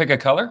 Can I pick a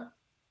color?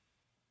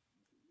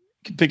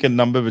 You can pick a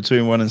number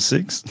between 1 and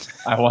 6.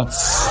 I want.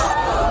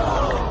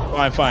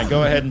 Fine.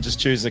 Go ahead and just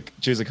choose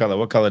a color.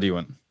 What color do you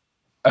want?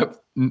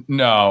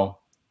 No.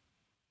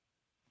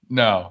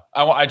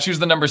 I choose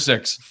the number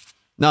 6.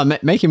 No,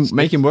 make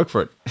him work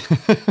for it.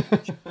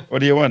 What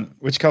do you want?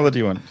 Which color do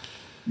you want?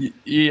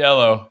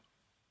 Yellow.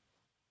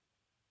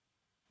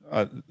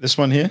 This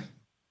one here?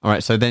 All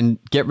right, so then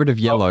get rid of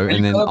yellow,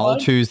 and then I'll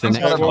choose the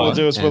next What we'll one.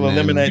 do is we'll and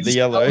then- eliminate the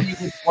yellow.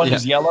 Which one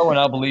is yellow, and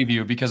I'll believe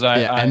you because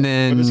and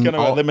then We're just going to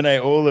I'll-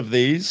 eliminate all of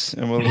these,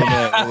 and we'll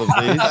eliminate all of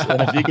these.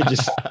 And if you could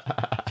just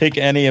pick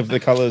any of the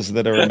colors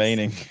that are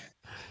remaining.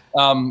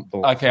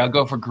 Okay, I'll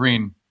go for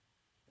green.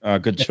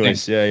 Good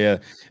choice. Yeah.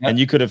 And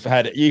you could have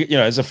had, you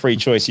know, as a free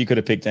choice, you could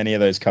have picked any of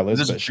those colors,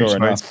 This is but a free sure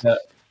choice. enough.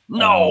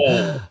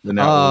 No. they're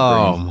now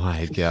all Oh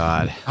my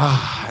god!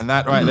 green. And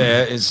that right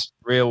there is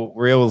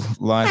real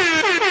life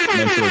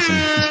mentalism.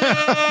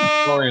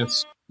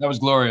 Glorious. That was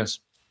glorious.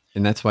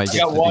 And that's why you I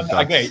get got the one. big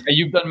bucks. Okay,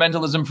 you've done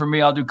mentalism for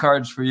me. I'll do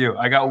cards for you.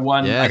 I got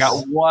one. Yes. I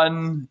got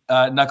one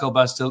knuckle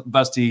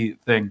busty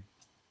thing.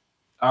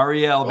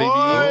 Ariel, baby.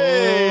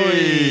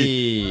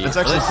 Hey, That's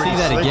actually let's see pretty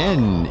that slick.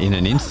 again in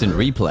an instant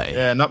replay,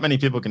 Yeah, not many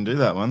people can do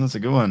that one. That's a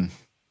good one.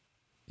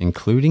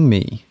 including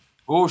me.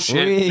 Oh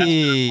shit!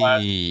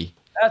 Whee.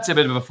 That's a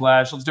bit of a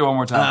flash. Let's do it one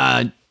more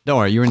time. Don't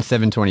worry, you're in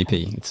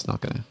 720p. It's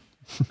not gonna.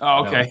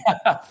 Oh, okay.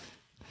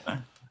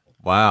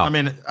 Wow, I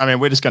mean,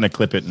 we're just going to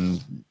clip it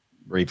and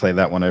replay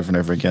that one over and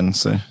over again.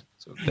 So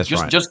that's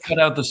just right. just cut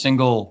out the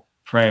single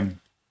frame.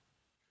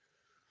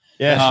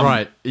 yeah, That's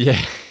right.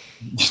 Yeah.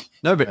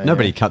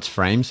 Nobody cuts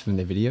frames from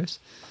their videos.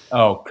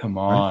 Oh come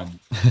on!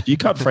 do you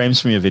cut frames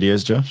from your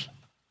videos, Josh?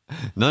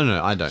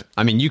 No, I don't.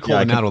 I mean, you call Yeah, I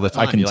them can- out all the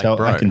time. I can You're tell- Like,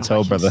 Bro, I can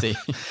tell, brother." see."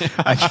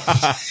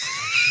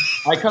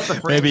 I cut the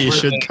frame. Maybe you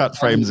should cut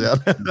frames out.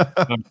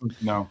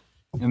 No,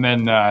 and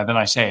then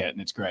I say it, and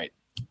it's great.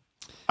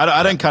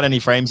 I don't cut any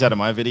frames out of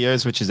my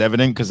videos, which is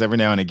evident because every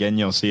now and again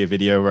you'll see a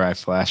video where I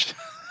flash.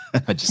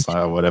 I just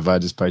like, whatever. I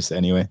just post it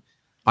anyway.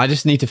 I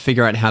just need to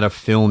figure out how to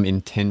film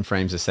in 10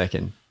 frames a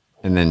second,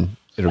 and then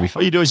it'll be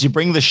fun. What you do is you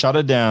bring the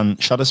shutter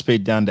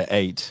speed down to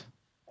 8.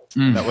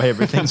 That way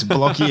everything's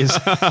blocky as.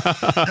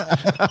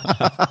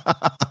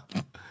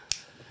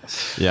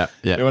 Yeah.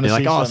 You're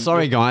like, oh,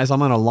 sorry guys,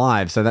 I'm on a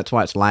live, so that's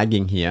why it's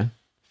lagging here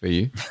for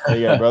you. There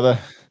you go, brother.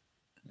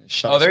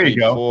 Oh, there you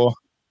go. 4.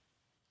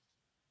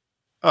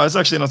 Oh, it's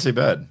actually not too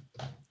bad.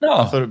 No,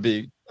 I thought it'd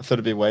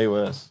be way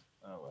worse.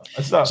 Oh,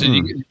 well. So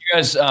you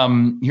guys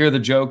hear the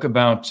joke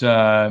about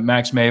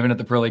Max Maven at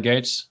the pearly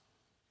gates?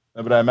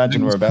 No, but I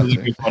imagine we're about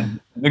to.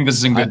 I think this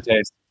is in good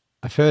taste.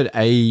 I've heard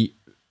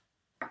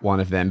one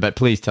of them, but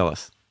please tell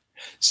us.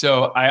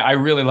 So I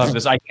really love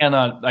this. I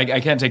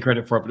can't take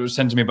credit for it, but it was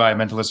sent to me by a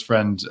mentalist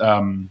friend,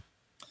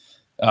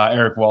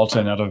 Eric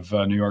Walton out of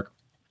New York.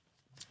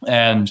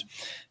 And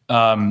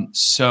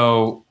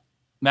so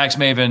Max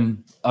Maven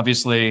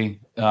obviously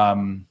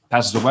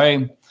passes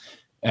away,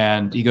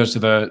 and he goes to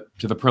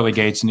the pearly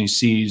gates, and he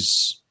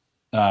sees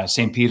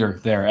St. Peter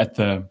there at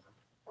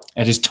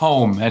his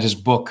tome, at his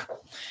book,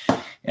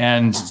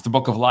 and it's the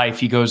book of life.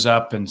 He goes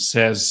up and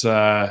says,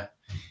 "I'm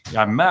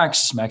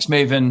Max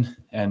Maven,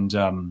 and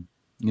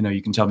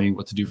you can tell me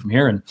what to do from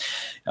here."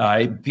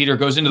 And Peter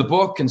goes into the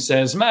book and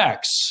says,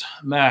 Max,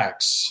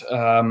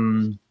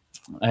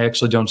 I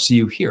actually don't see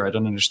you here. I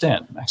don't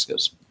understand. Max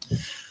goes,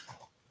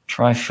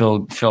 try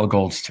Phil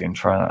Goldstein,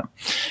 try that.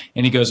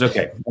 And he goes,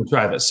 okay, I'll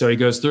try this. So he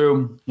goes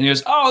through and he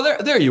goes, oh,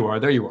 there you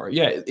are.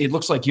 Yeah, it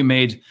looks like you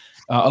made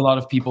a lot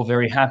of people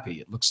very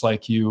happy. It looks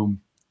like you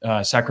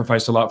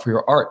sacrificed a lot for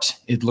your art.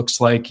 It looks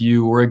like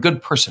you were a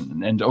good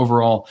person and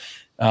overall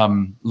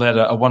led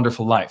a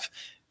wonderful life.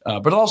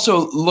 But it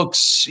also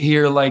looks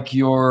here like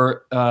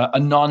you're a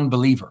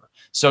non-believer.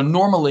 So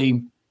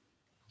normally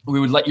we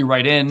would let you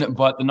right in,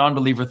 but the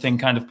non-believer thing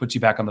kind of puts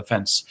you back on the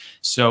fence.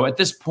 So at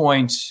this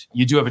point,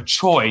 you do have a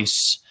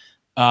choice,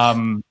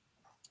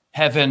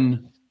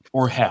 heaven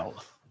or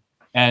hell.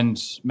 And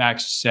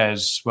Max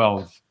says, well,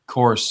 of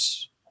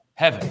course,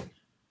 heaven.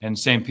 And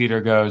St.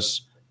 Peter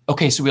goes,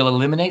 okay, so we'll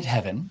eliminate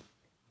heaven.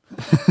 And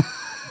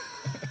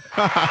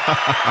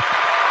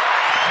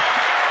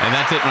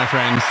that's it, my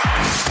friends.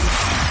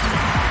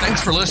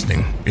 Thanks for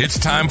listening. It's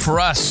time for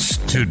us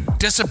to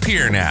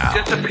disappear now.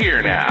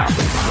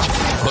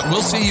 But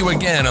we'll see you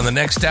again on the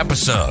next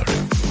episode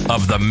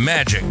of The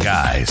Magic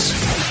Guys.